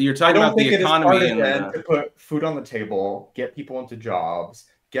talking about the economy and to put food on the table, get people into jobs,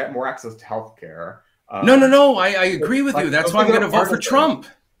 get more access to healthcare. No. I agree with you. That's why I'm going to vote for Trump.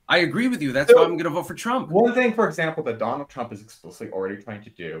 I agree with you. That's why I'm going to vote for Trump. One thing, for example, that Donald Trump is explicitly already trying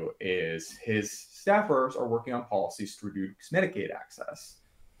to do is his staffers are working on policies to reduce Medicaid access.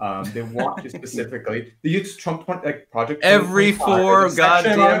 They want to specifically the use Trump project every 4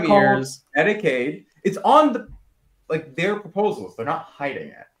 goddamn years. Medicaid. It's on the. Like their proposals, they're not hiding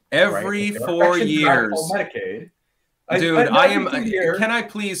it. Every 4 years, Medicaid. Dude, I am. Can I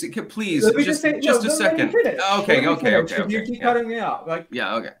please, just a second? Okay. You keep cutting me out.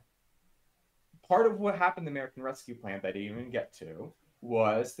 Okay. Part of what happened in the American Rescue Plan that I didn't even get to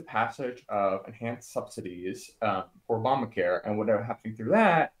was the passage of enhanced subsidies for Obamacare, and what ended up happening through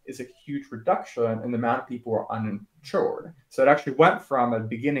that is a huge reduction in the amount of people who are uninsured. So it actually went from at the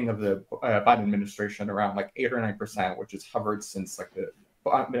beginning of the Biden administration around like 8 or 9%, which has hovered since like the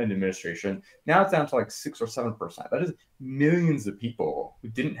Biden administration. Now it's down to like 6 or 7%. That is millions of people who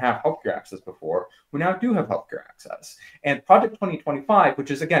didn't have healthcare access before, who now do have healthcare access. And Project 2025, which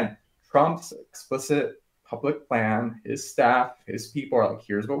is again Trump's explicit public plan, his staff, his people are like,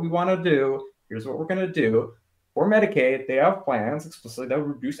 here's what we want to do, here's what we're going to do. For Medicaid, they have plans explicitly that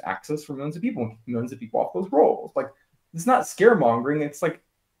would reduce access for millions of people and keep millions of people off those rolls. Like, it's not scaremongering, it's like,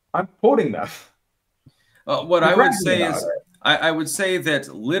 I'm quoting them. What I would say is, I would say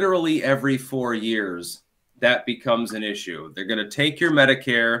that literally every 4 years, that becomes an issue. They're going to take your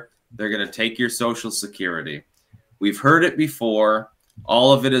Medicare, they're going to take your Social Security. We've heard it before.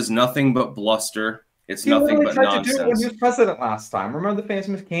 All of it is nothing but bluster. It's nothing but nonsense. To do it when he was president last time. Remember the famous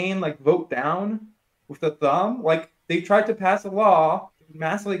McCain like vote down with the thumb? Like they tried to pass a law that would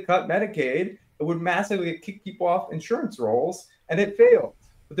massively cut Medicaid. It would massively kick people off insurance rolls, and it failed.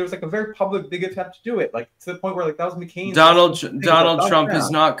 But there was like a very public big attempt to do it, like to the point where like that was McCain. Donald Trump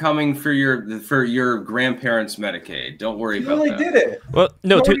is not coming for your grandparents' Medicaid. Don't worry about that. Did it. Well,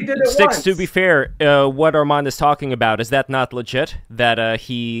 no, Styx, to be fair, what Armand is talking about, is that not legit? That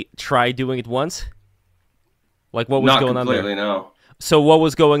he tried doing it once? Like, what was going on there? Not completely, no. So what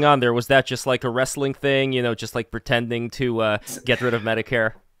was going on there? Was that just like a wrestling thing, you know, just like pretending to get rid of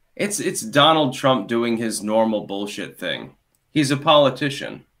Medicare? It's Donald Trump doing his normal bullshit thing. He's a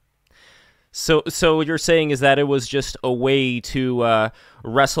politician. So what you're saying is that it was just a way to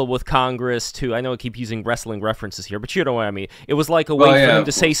wrestle with Congress to, I know I keep using wrestling references here, but you know what I mean. It was like a way for him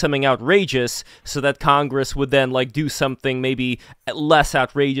to say something outrageous so that Congress would then like do something maybe less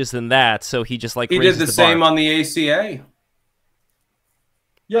outrageous than that. So he just like he did the same on the ACA.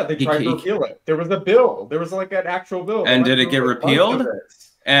 Yeah, they tried to repeal it. There was a bill. There was like an actual bill. And did it get repealed?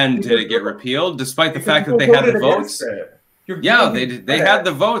 And did it get repealed despite the fact that they had the votes? Yeah, they had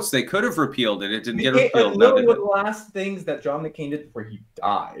the votes. They could have repealed it. It didn't get repealed. Literally, one of the last things that John McCain did before he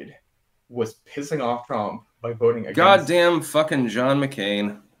died was pissing off Trump by voting against. Goddamn fucking John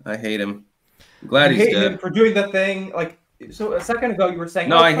McCain. I hate him. I'm glad he's dead. Him for doing that thing. Like, so a second ago, you were saying.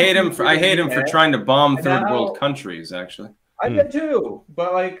 No, I hate him. I hate him for trying to bomb third world countries. Actually, I did too.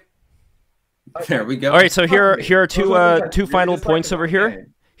 But like, there we go. All right, so here are two final points over here.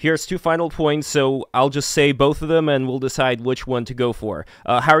 Here's two final points, so I'll just say both of them, and we'll decide which one to go for.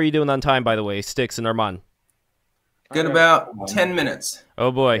 How are you doing on time, by the way, Styx and Armand? Good, about 10 minutes. Oh,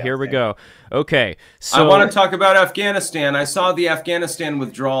 boy, here we go. Okay, so... I want to talk about Afghanistan. I saw the Afghanistan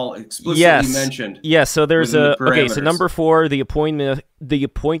withdrawal explicitly mentioned. Yes, so there's a... Okay, so number 4, the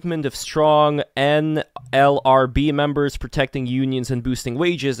appointment of strong NLRB members protecting unions and boosting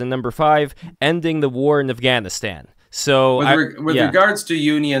wages, and number 5, ending the war in Afghanistan. So with regards to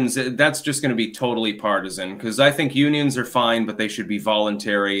unions, that's just going to be totally partisan because I think unions are fine, but they should be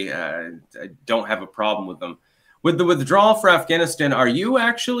voluntary. I don't have a problem with them. With the withdrawal for Afghanistan, are you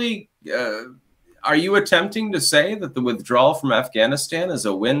actually attempting to say that the withdrawal from Afghanistan is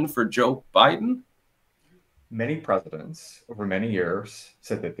a win for Joe Biden? Many presidents over many years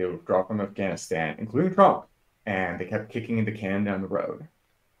said that they would withdraw from Afghanistan, including Trump, and they kept kicking the can down the road.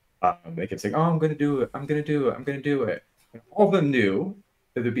 They kept saying, oh, I'm going to do it. I'm going to do it. I'm going to do it. And all of them knew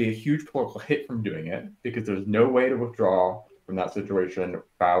that there'd be a huge political hit from doing it because there's no way to withdraw from that situation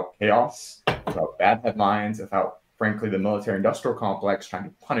without chaos, without bad headlines, without, frankly, the military-industrial complex trying to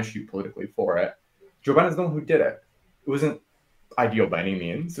punish you politically for it. Joe Biden's the one who did it. It wasn't ideal by any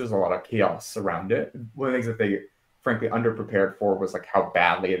means. There's a lot of chaos around it. One of the things that they, frankly, underprepared for was like how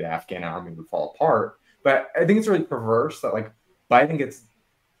badly the Afghan army would fall apart. But I think it's really perverse that like Biden gets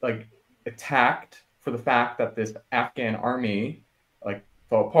like attacked for the fact that this Afghan army like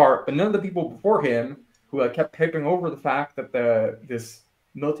fell apart, but none of the people before him who kept papering over the fact that this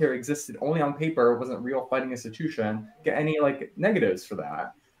military existed only on paper, wasn't a real fighting institution, get any like negatives for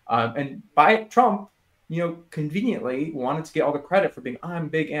that. And by Trump, you know, conveniently wanted to get all the credit for being, I'm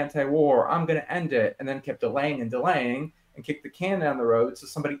big anti-war, I'm going to end it, and then kept delaying and kicked the can down the road, so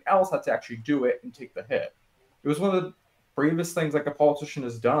somebody else had to actually do it and take the hit. It was one of the bravest things like a politician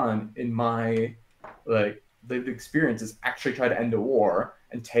has done in my like lived experience is actually try to end a war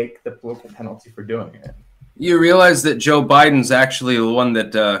and take the political penalty for doing it. You realize that Joe Biden's actually the one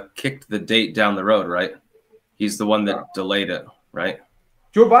that kicked the date down the road, right? He's the one that delayed it, right?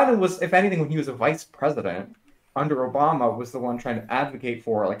 Joe Biden was, if anything, when he was a vice president under Obama, was the one trying to advocate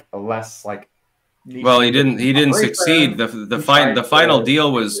for like a less like. Well, he didn't succeed. The final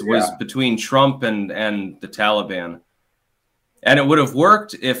deal was between Trump and the Taliban. And it would have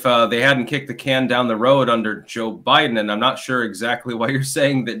worked if they hadn't kicked the can down the road under Joe Biden. And I'm not sure exactly why you're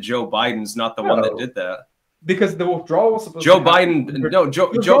saying that Joe Biden's not the one that did that. Because the withdrawal was supposed Joe to Biden, Joe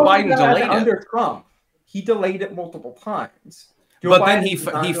Biden delayed it. Under Trump. He delayed it multiple times. But then he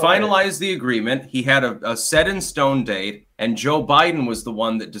finalized the agreement. He had a set in stone date, and Joe Biden was the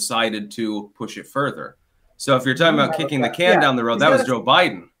one that decided to push it further. So if you're talking about kicking the can down the road, that was Joe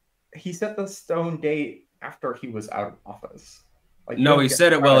Biden. He set the stone date after he was out of office. Like, no, he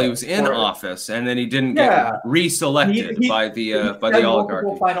said it while he was in office, and then he didn't get reselected by the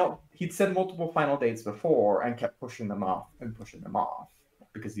oligarchy. He'd said multiple final dates before and kept pushing them off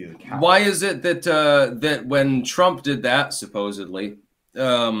because he's a coward. Why is it that that when Trump did that, supposedly,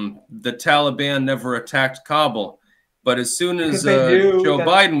 the Taliban never attacked Kabul, but as soon as Joe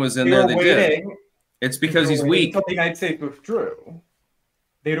Biden was in there, they did. It's because he's weak. Until the United States withdrew.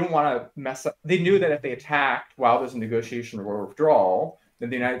 They don't want to mess up. They knew that if they attacked while there's a negotiation or withdrawal, then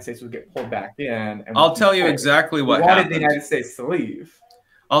the United States would get pulled back in. And I'll tell you exactly what happened. Wanted the United States to leave.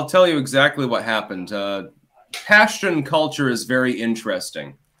 I'll tell you exactly what happened. Pashtun culture is very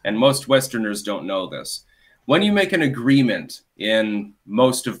interesting, and most Westerners don't know this. When you make an agreement in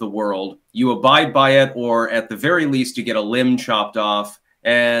most of the world, you abide by it, or at the very least, you get a limb chopped off.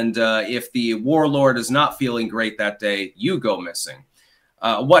 And if the warlord is not feeling great that day, you go missing.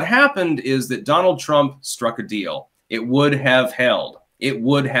 What happened is that Donald Trump struck a deal. It would have held. It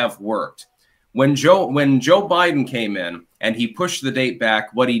would have worked. When Joe Biden came in and he pushed the date back,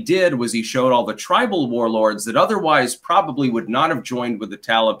 what he did was he showed all the tribal warlords that otherwise probably would not have joined with the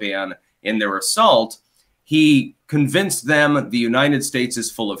Taliban in their assault. He convinced them the United States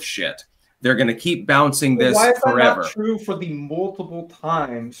is full of shit. They're going to keep bouncing this forever. Why is that not true for the multiple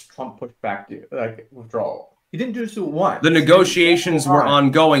times Trump pushed back the withdrawal? He didn't do so once. The negotiations were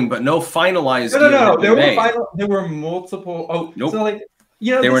ongoing, but no finalized deal. No. There were multiple. Oh, nope. So like,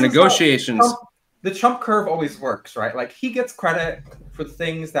 you know, there were negotiations. The Trump curve always works, right? Like, he gets credit for the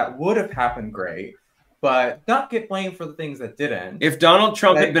things that would have happened great, but not get blamed for the things that didn't. If Donald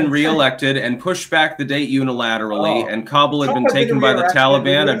Trump had been reelected and pushed back the date unilaterally, and Kabul had been taken by the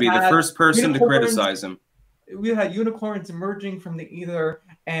Taliban, I'd be the first person to criticize him. We had unicorns emerging from the ether,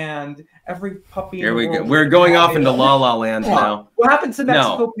 and every puppy. Here we go. We're going off into La La Land now. What happened to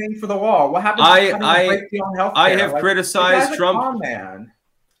Mexico paying for the wall? What happened? I have criticized Trump.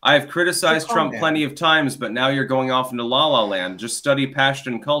 I have criticized Trump plenty of times, but now you're going off into La La Land. Just study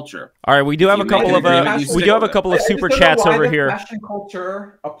Pashtun culture. All right, we do have a couple of super chats over here. Pashtun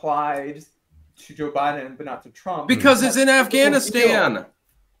culture applied to Joe Biden, but not to Trump. Because it's in Afghanistan.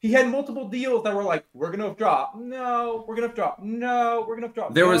 He had multiple deals that were like, we're going to withdraw. No, we're going to withdraw. No, we're going to withdraw.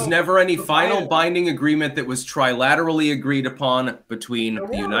 There was never any final binding agreement that was trilaterally agreed upon between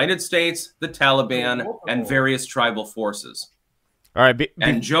the United States, the Taliban, and various tribal forces. All right.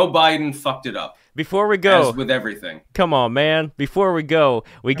 And Joe Biden fucked it up. Before we go, as with everything. Come on, man. Before we go,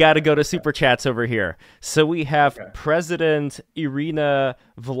 we got to go to Super Chats over here. So we have President Irina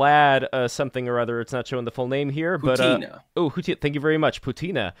Vlad something or other. It's not showing the full name here. Putina. Thank you very much,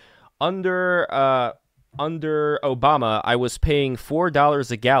 Putina. Under Obama, I was paying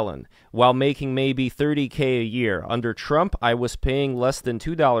 $4 a gallon while making maybe $30K a year. Under Trump, I was paying less than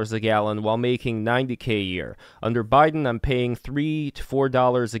 $2 a gallon while making $90K a year. Under Biden, I'm paying $3 to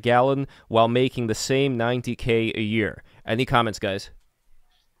 $4 a gallon while making the same $90K a year. Any comments, guys?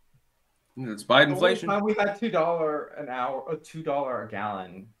 It's Biden inflation. The time we had $2 an hour, $2 a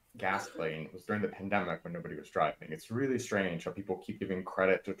gallon gasoline was during the pandemic when nobody was driving. It's really strange how people keep giving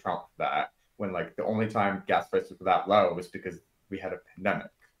credit to Trump for that, when like the only time gas prices were that low was because we had a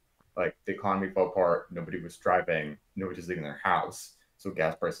pandemic. Like, the economy fell apart, nobody was driving, nobody was leaving their house, so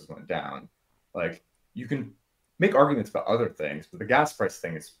gas prices went down. Like, you can make arguments about other things, but the gas price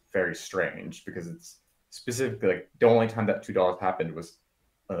thing is very strange because it's specifically like the only time that $2 happened was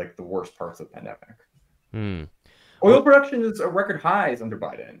like the worst parts of the pandemic. Oil production is at record highs under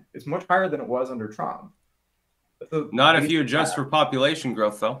Biden. It's much higher than it was under Trump. Not if you adjust for population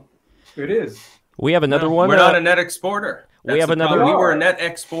growth, though. It is. We have another one. We're not a net exporter. We were a net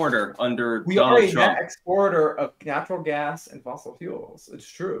exporter under Donald Trump. Net exporter of natural gas and fossil fuels. It's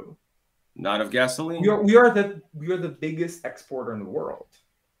true. Not of gasoline. We are the biggest exporter in the world.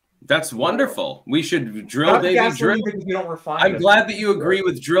 That's wonderful. We should drill, baby, drill. We don't refine I'm glad that you agree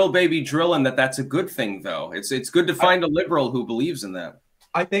with drill, baby, drill, and that's a good thing, though. It's good to find a liberal who believes in that.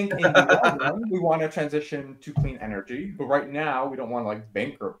 I think in the long run, we want to transition to clean energy, but right now we don't want to like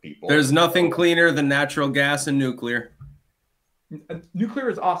bankrupt people. There's nothing cleaner than natural gas and nuclear. Nuclear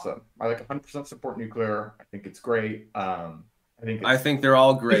is awesome. I like 100% support nuclear. I think it's great. I I think they're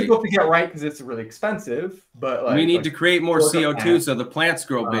all great. Difficult to get right because it's really expensive, but like, we need to create more CO2 so the plants plants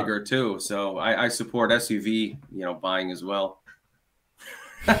grow bigger too. So I support SUV, buying as well.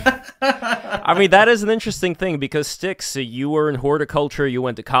 I mean, that is an interesting thing because Styx, you were in horticulture, you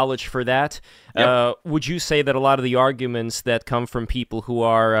went to college for that. Yep. Would you say that a lot of the arguments that come from people who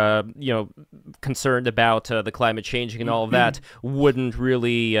are, concerned about the climate changing and all of that wouldn't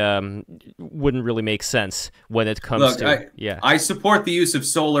really make sense when it comes to? I support the use of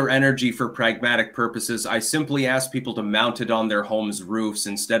solar energy for pragmatic purposes. I simply ask people to mount it on their homes' roofs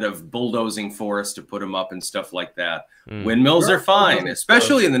instead of bulldozing forests to put them up and stuff like that. Windmills are fine,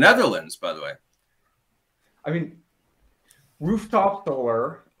 especially in the Netherlands, by the way. I mean, rooftop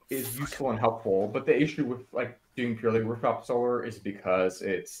solar is useful and helpful, but the issue with like doing purely rooftop solar is because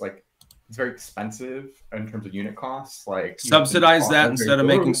it's very expensive in terms of unit costs. Like, subsidize that instead of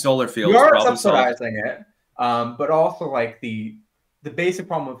making solar fields. You are subsidizing it, but also like the basic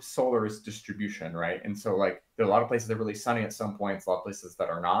problem with solar is distribution, right? And so like there are a lot of places that are really sunny at some points, a lot of places that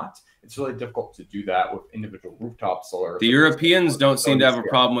are not. It's really difficult to do that with individual rooftop solar. The Europeans don't seem to have a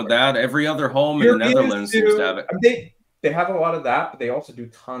problem with that. Every other home in the Netherlands seems to have it. I mean, they have a lot of that, but they also do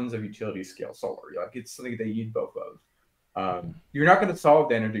tons of utility scale solar. Like it's something they need both of. You're not going to solve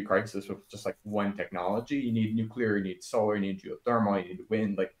the energy crisis with just like one technology. You need nuclear, you need solar, you need geothermal, you need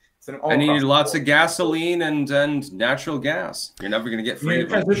wind. Like and you need lots of gasoline and natural gas. You're never going to get free. You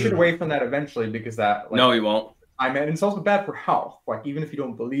transition away from that eventually because that. No, you won't. And it's also bad for health. Like even if you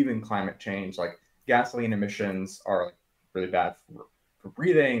don't believe in climate change, like gasoline emissions are like really bad for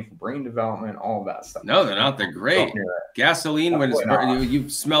breathing, for brain development, all of that stuff. No, they're not. They're great. Gasoline, when you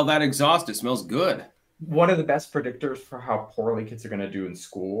smell that exhaust, it smells good. One of the best predictors for how poorly kids are going to do in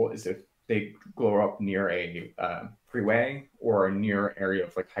school is if they grow up near a freeway or a near area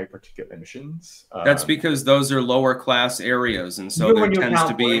of like high particulate emissions. That's because those are lower class areas, and so there tends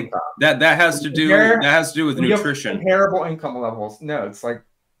to be that has to do with nutrition. Comparable income levels. No, it's like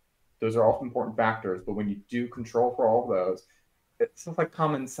those are all important factors, but when you do control for all of those, it's just like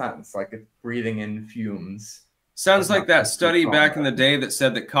common sense, like it's breathing in fumes. Sounds like that study back in the day that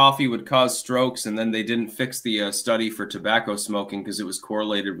said that coffee would cause strokes, and then they didn't fix the study for tobacco smoking because it was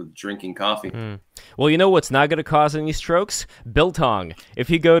correlated with drinking coffee. Well, you know what's not going to cause any strokes? Biltong. If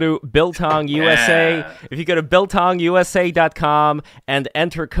you go to Biltong USA, if you go to biltongusa.com and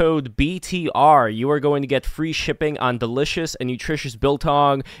enter code BTR, you are going to get free shipping on delicious and nutritious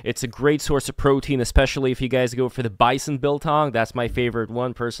biltong. It's a great source of protein, especially if you guys go for the bison biltong. That's my favorite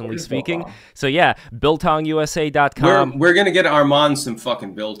one, personally speaking. Biltong? So yeah, biltongusa.com. We're gonna get Armand some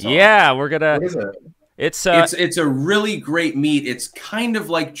fucking biltong. Yeah, we're gonna. What is it? It's a really great meat. It's kind of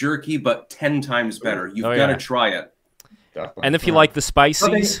like jerky, but 10 times better. You've got to try it. Definitely. And if you like the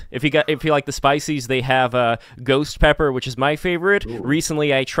spices, if you like the spices, they have ghost pepper, which is my favorite. Ooh.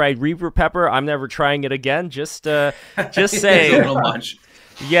 Recently, I tried Reaper pepper. I'm never trying it again. Just saying. A little much.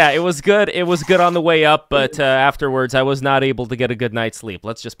 Yeah, it was good. It was good on the way up, but afterwards, I was not able to get a good night's sleep.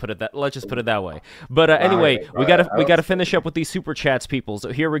 Let's just put it that way. But anyway, we gotta finish up with these super chats, people.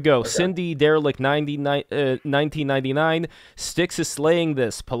 So here we go. Okay. Cindy Derelict 1999. Styx is slaying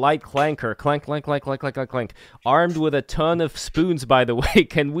this. Polite clanker. Clank, clank, clank, clank, clank, clank, clank. Armed with a ton of spoons, by the way.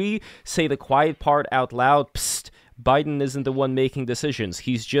 Can we say the quiet part out loud? Psst. Biden isn't the one making decisions.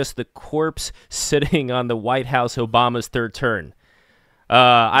 He's just the corpse sitting on the White House Obama's third term.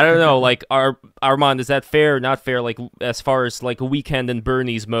 I don't know, like, Armand, is that fair or not fair, like, as far as, like, a Weekend in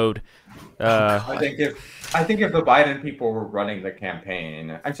Bernie's mode? I think if the Biden people were running the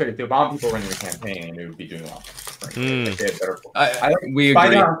campaign, if the Obama people were running the campaign, it would be doing well. Frankly. Like, they had better. We agree.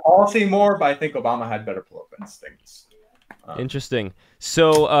 Biden on policy more, but I think Obama had better political instincts. Interesting.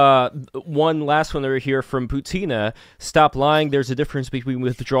 So, one last one over here from Putina. Stop lying. There's a difference between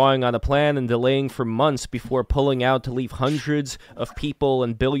withdrawing on a plan and delaying for months before pulling out to leave hundreds of people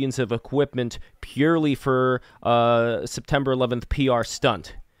and billions of equipment purely for September 11th PR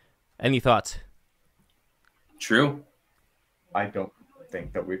stunt. Any thoughts? True. I don't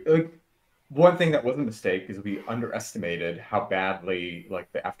think that one thing that was a mistake is we underestimated how badly like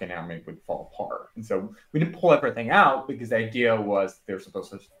the Afghan army would fall apart. And so we didn't pull everything out because the idea was they're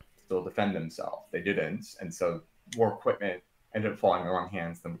supposed to still defend themselves. They didn't. And so more equipment ended up falling in the wrong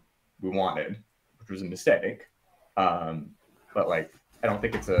hands than we wanted, which was a mistake. But like, I don't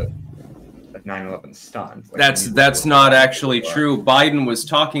think it's a 9/11 stunt. Like, that's not actually true. Biden was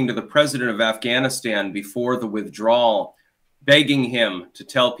talking to the president of Afghanistan before the withdrawal, begging him to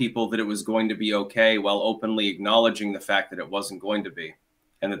tell people that it was going to be okay while openly acknowledging the fact that it wasn't going to be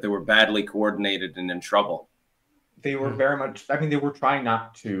and that they were badly coordinated and in trouble. They were very much, they were trying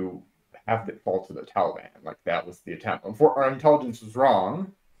not to have to fall to the Taliban. Like that was the attempt. Our intelligence was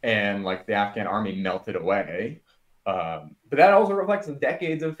wrong, and like the Afghan army melted away. But that also reflects the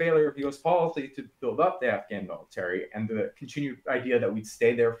decades of failure of U.S. policy to build up the Afghan military and the continued idea that we'd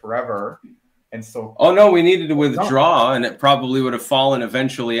stay there forever. And so, oh no, we needed to withdraw, and it probably would have fallen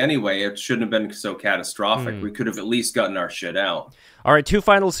eventually anyway. It shouldn't have been so catastrophic. We could have at least gotten our shit out. All right, 2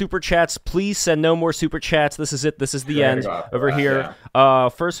 final super chats. Please send no more super chats. This is it. This is the end over here. Yeah.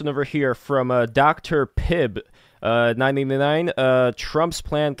 First one over here from Dr. Pib. 989. Trump's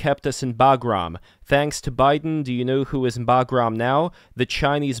plan kept us in Bagram. Thanks to Biden, do you know who is in Bagram now? The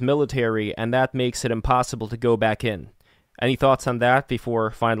Chinese military, and that makes it impossible to go back in. Any thoughts on that before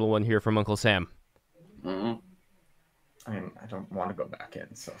final one here from Uncle Sam? I mean, I don't want to go back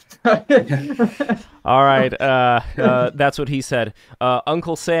in, so. All right, that's what he said.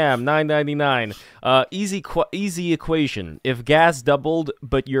 Uncle Sam, 999. Easy equation. If gas doubled,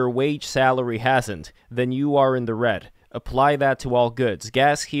 but your wage salary hasn't, then you are in the red. Apply that to all goods.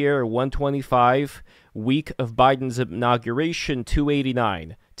 Gas here, 125. Week of Biden's inauguration,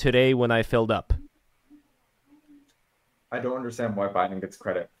 289. Today when I filled up. I don't understand why Biden gets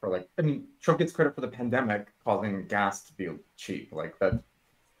credit for, like, I mean, Trump gets credit for the pandemic causing gas to be cheap, like that,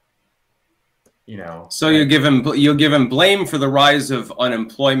 you know. So you'll give him blame for the rise of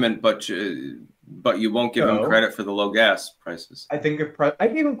unemployment, but you won't give him credit for the low gas prices. I think I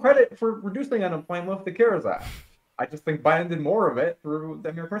gave him credit for reducing unemployment with the CARES Act. I just think Biden did more of it through the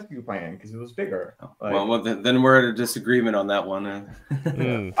American Rescue Plan because it was bigger. Like, well, then we're at a disagreement on that one.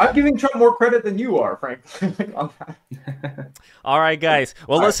 I'm giving Trump more credit than you are, frankly. On that. All right, guys.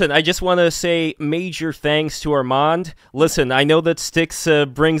 Well, listen, I just want to say major thanks to Armand. Listen, I know that Styx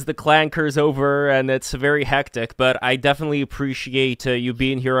brings the clankers over, and it's very hectic, but I definitely appreciate you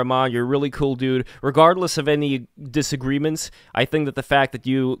being here, Armand. You're a really cool dude. Regardless of any disagreements, I think that the fact that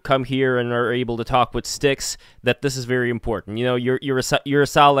you come here and are able to talk with Styx, that this is very important. You know, you're a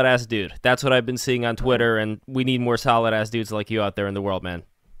solid ass dude. That's what I've been seeing on Twitter, and we need more solid ass dudes like you out there in the world, man.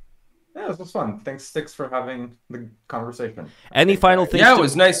 Yeah, this was fun. Thanks, Styx, for having the conversation. Any final things? Yeah, it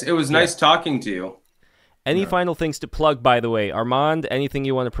was nice. It was nice talking to you. Any final things to plug, by the way, Armand? Anything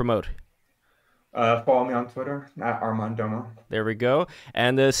you want to promote? Follow me on Twitter at Armand Domo. There we go.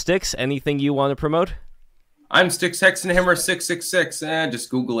 And Styx, anything you want to promote? I'm Styx Hexenhammer 666. Just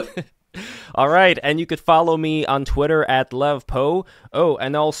Google it. All right, and you could follow me on Twitter at LevPo. Oh,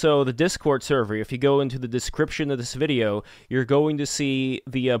 and also the Discord server. If you go into the description of this video, you're going to see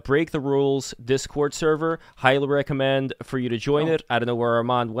the Break the Rules Discord server. Highly recommend for you to join it. I don't know where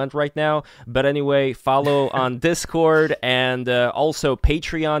Armand went right now, but anyway, follow on Discord and also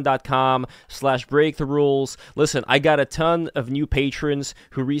patreon.com/breaktherules. Listen, I got a ton of new patrons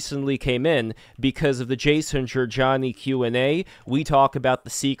who recently came in because of the Jason Giorgiani Q&A. We talk about the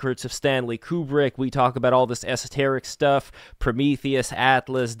secrets of Stanley Kubrick. We talk about all this esoteric stuff, Prometheus,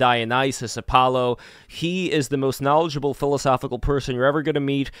 Atlas, Dionysus, Apollo. He is the most knowledgeable philosophical person you're ever going to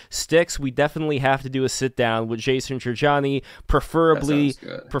meet. Styx, we definitely have to do a sit-down with Jason Giorgiani, preferably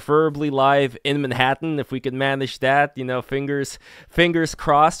live in Manhattan, if we can manage that. You know, fingers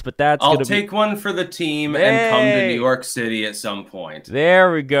crossed, but that's I'll take one for the team and come to New York City at some point.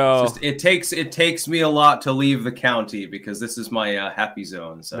 There we go. It takes me a lot to leave the county because this is my happy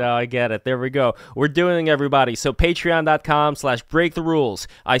zone. So. No, I get it. There we go. We're doing it, everybody. So patreon.com/breaktherules.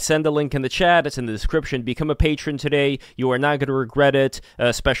 I send a link in the chat. It's in the description. Become a patron today. You are not going to regret it.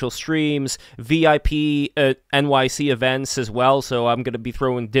 Special streams, VIP NYC events as well. So I'm going to be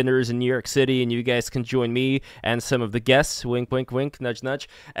throwing dinners in New York City, and you guys can join me and some of the guests. Wink, wink, wink, nudge, nudge.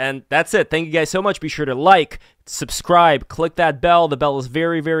 And that's it. Thank you guys so much. Be sure to like, subscribe, click that bell. The bell is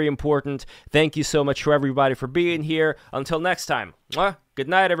very, very important. Thank you so much for everybody for being here. Until next time. Good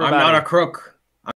night, everybody. I'm not a crook.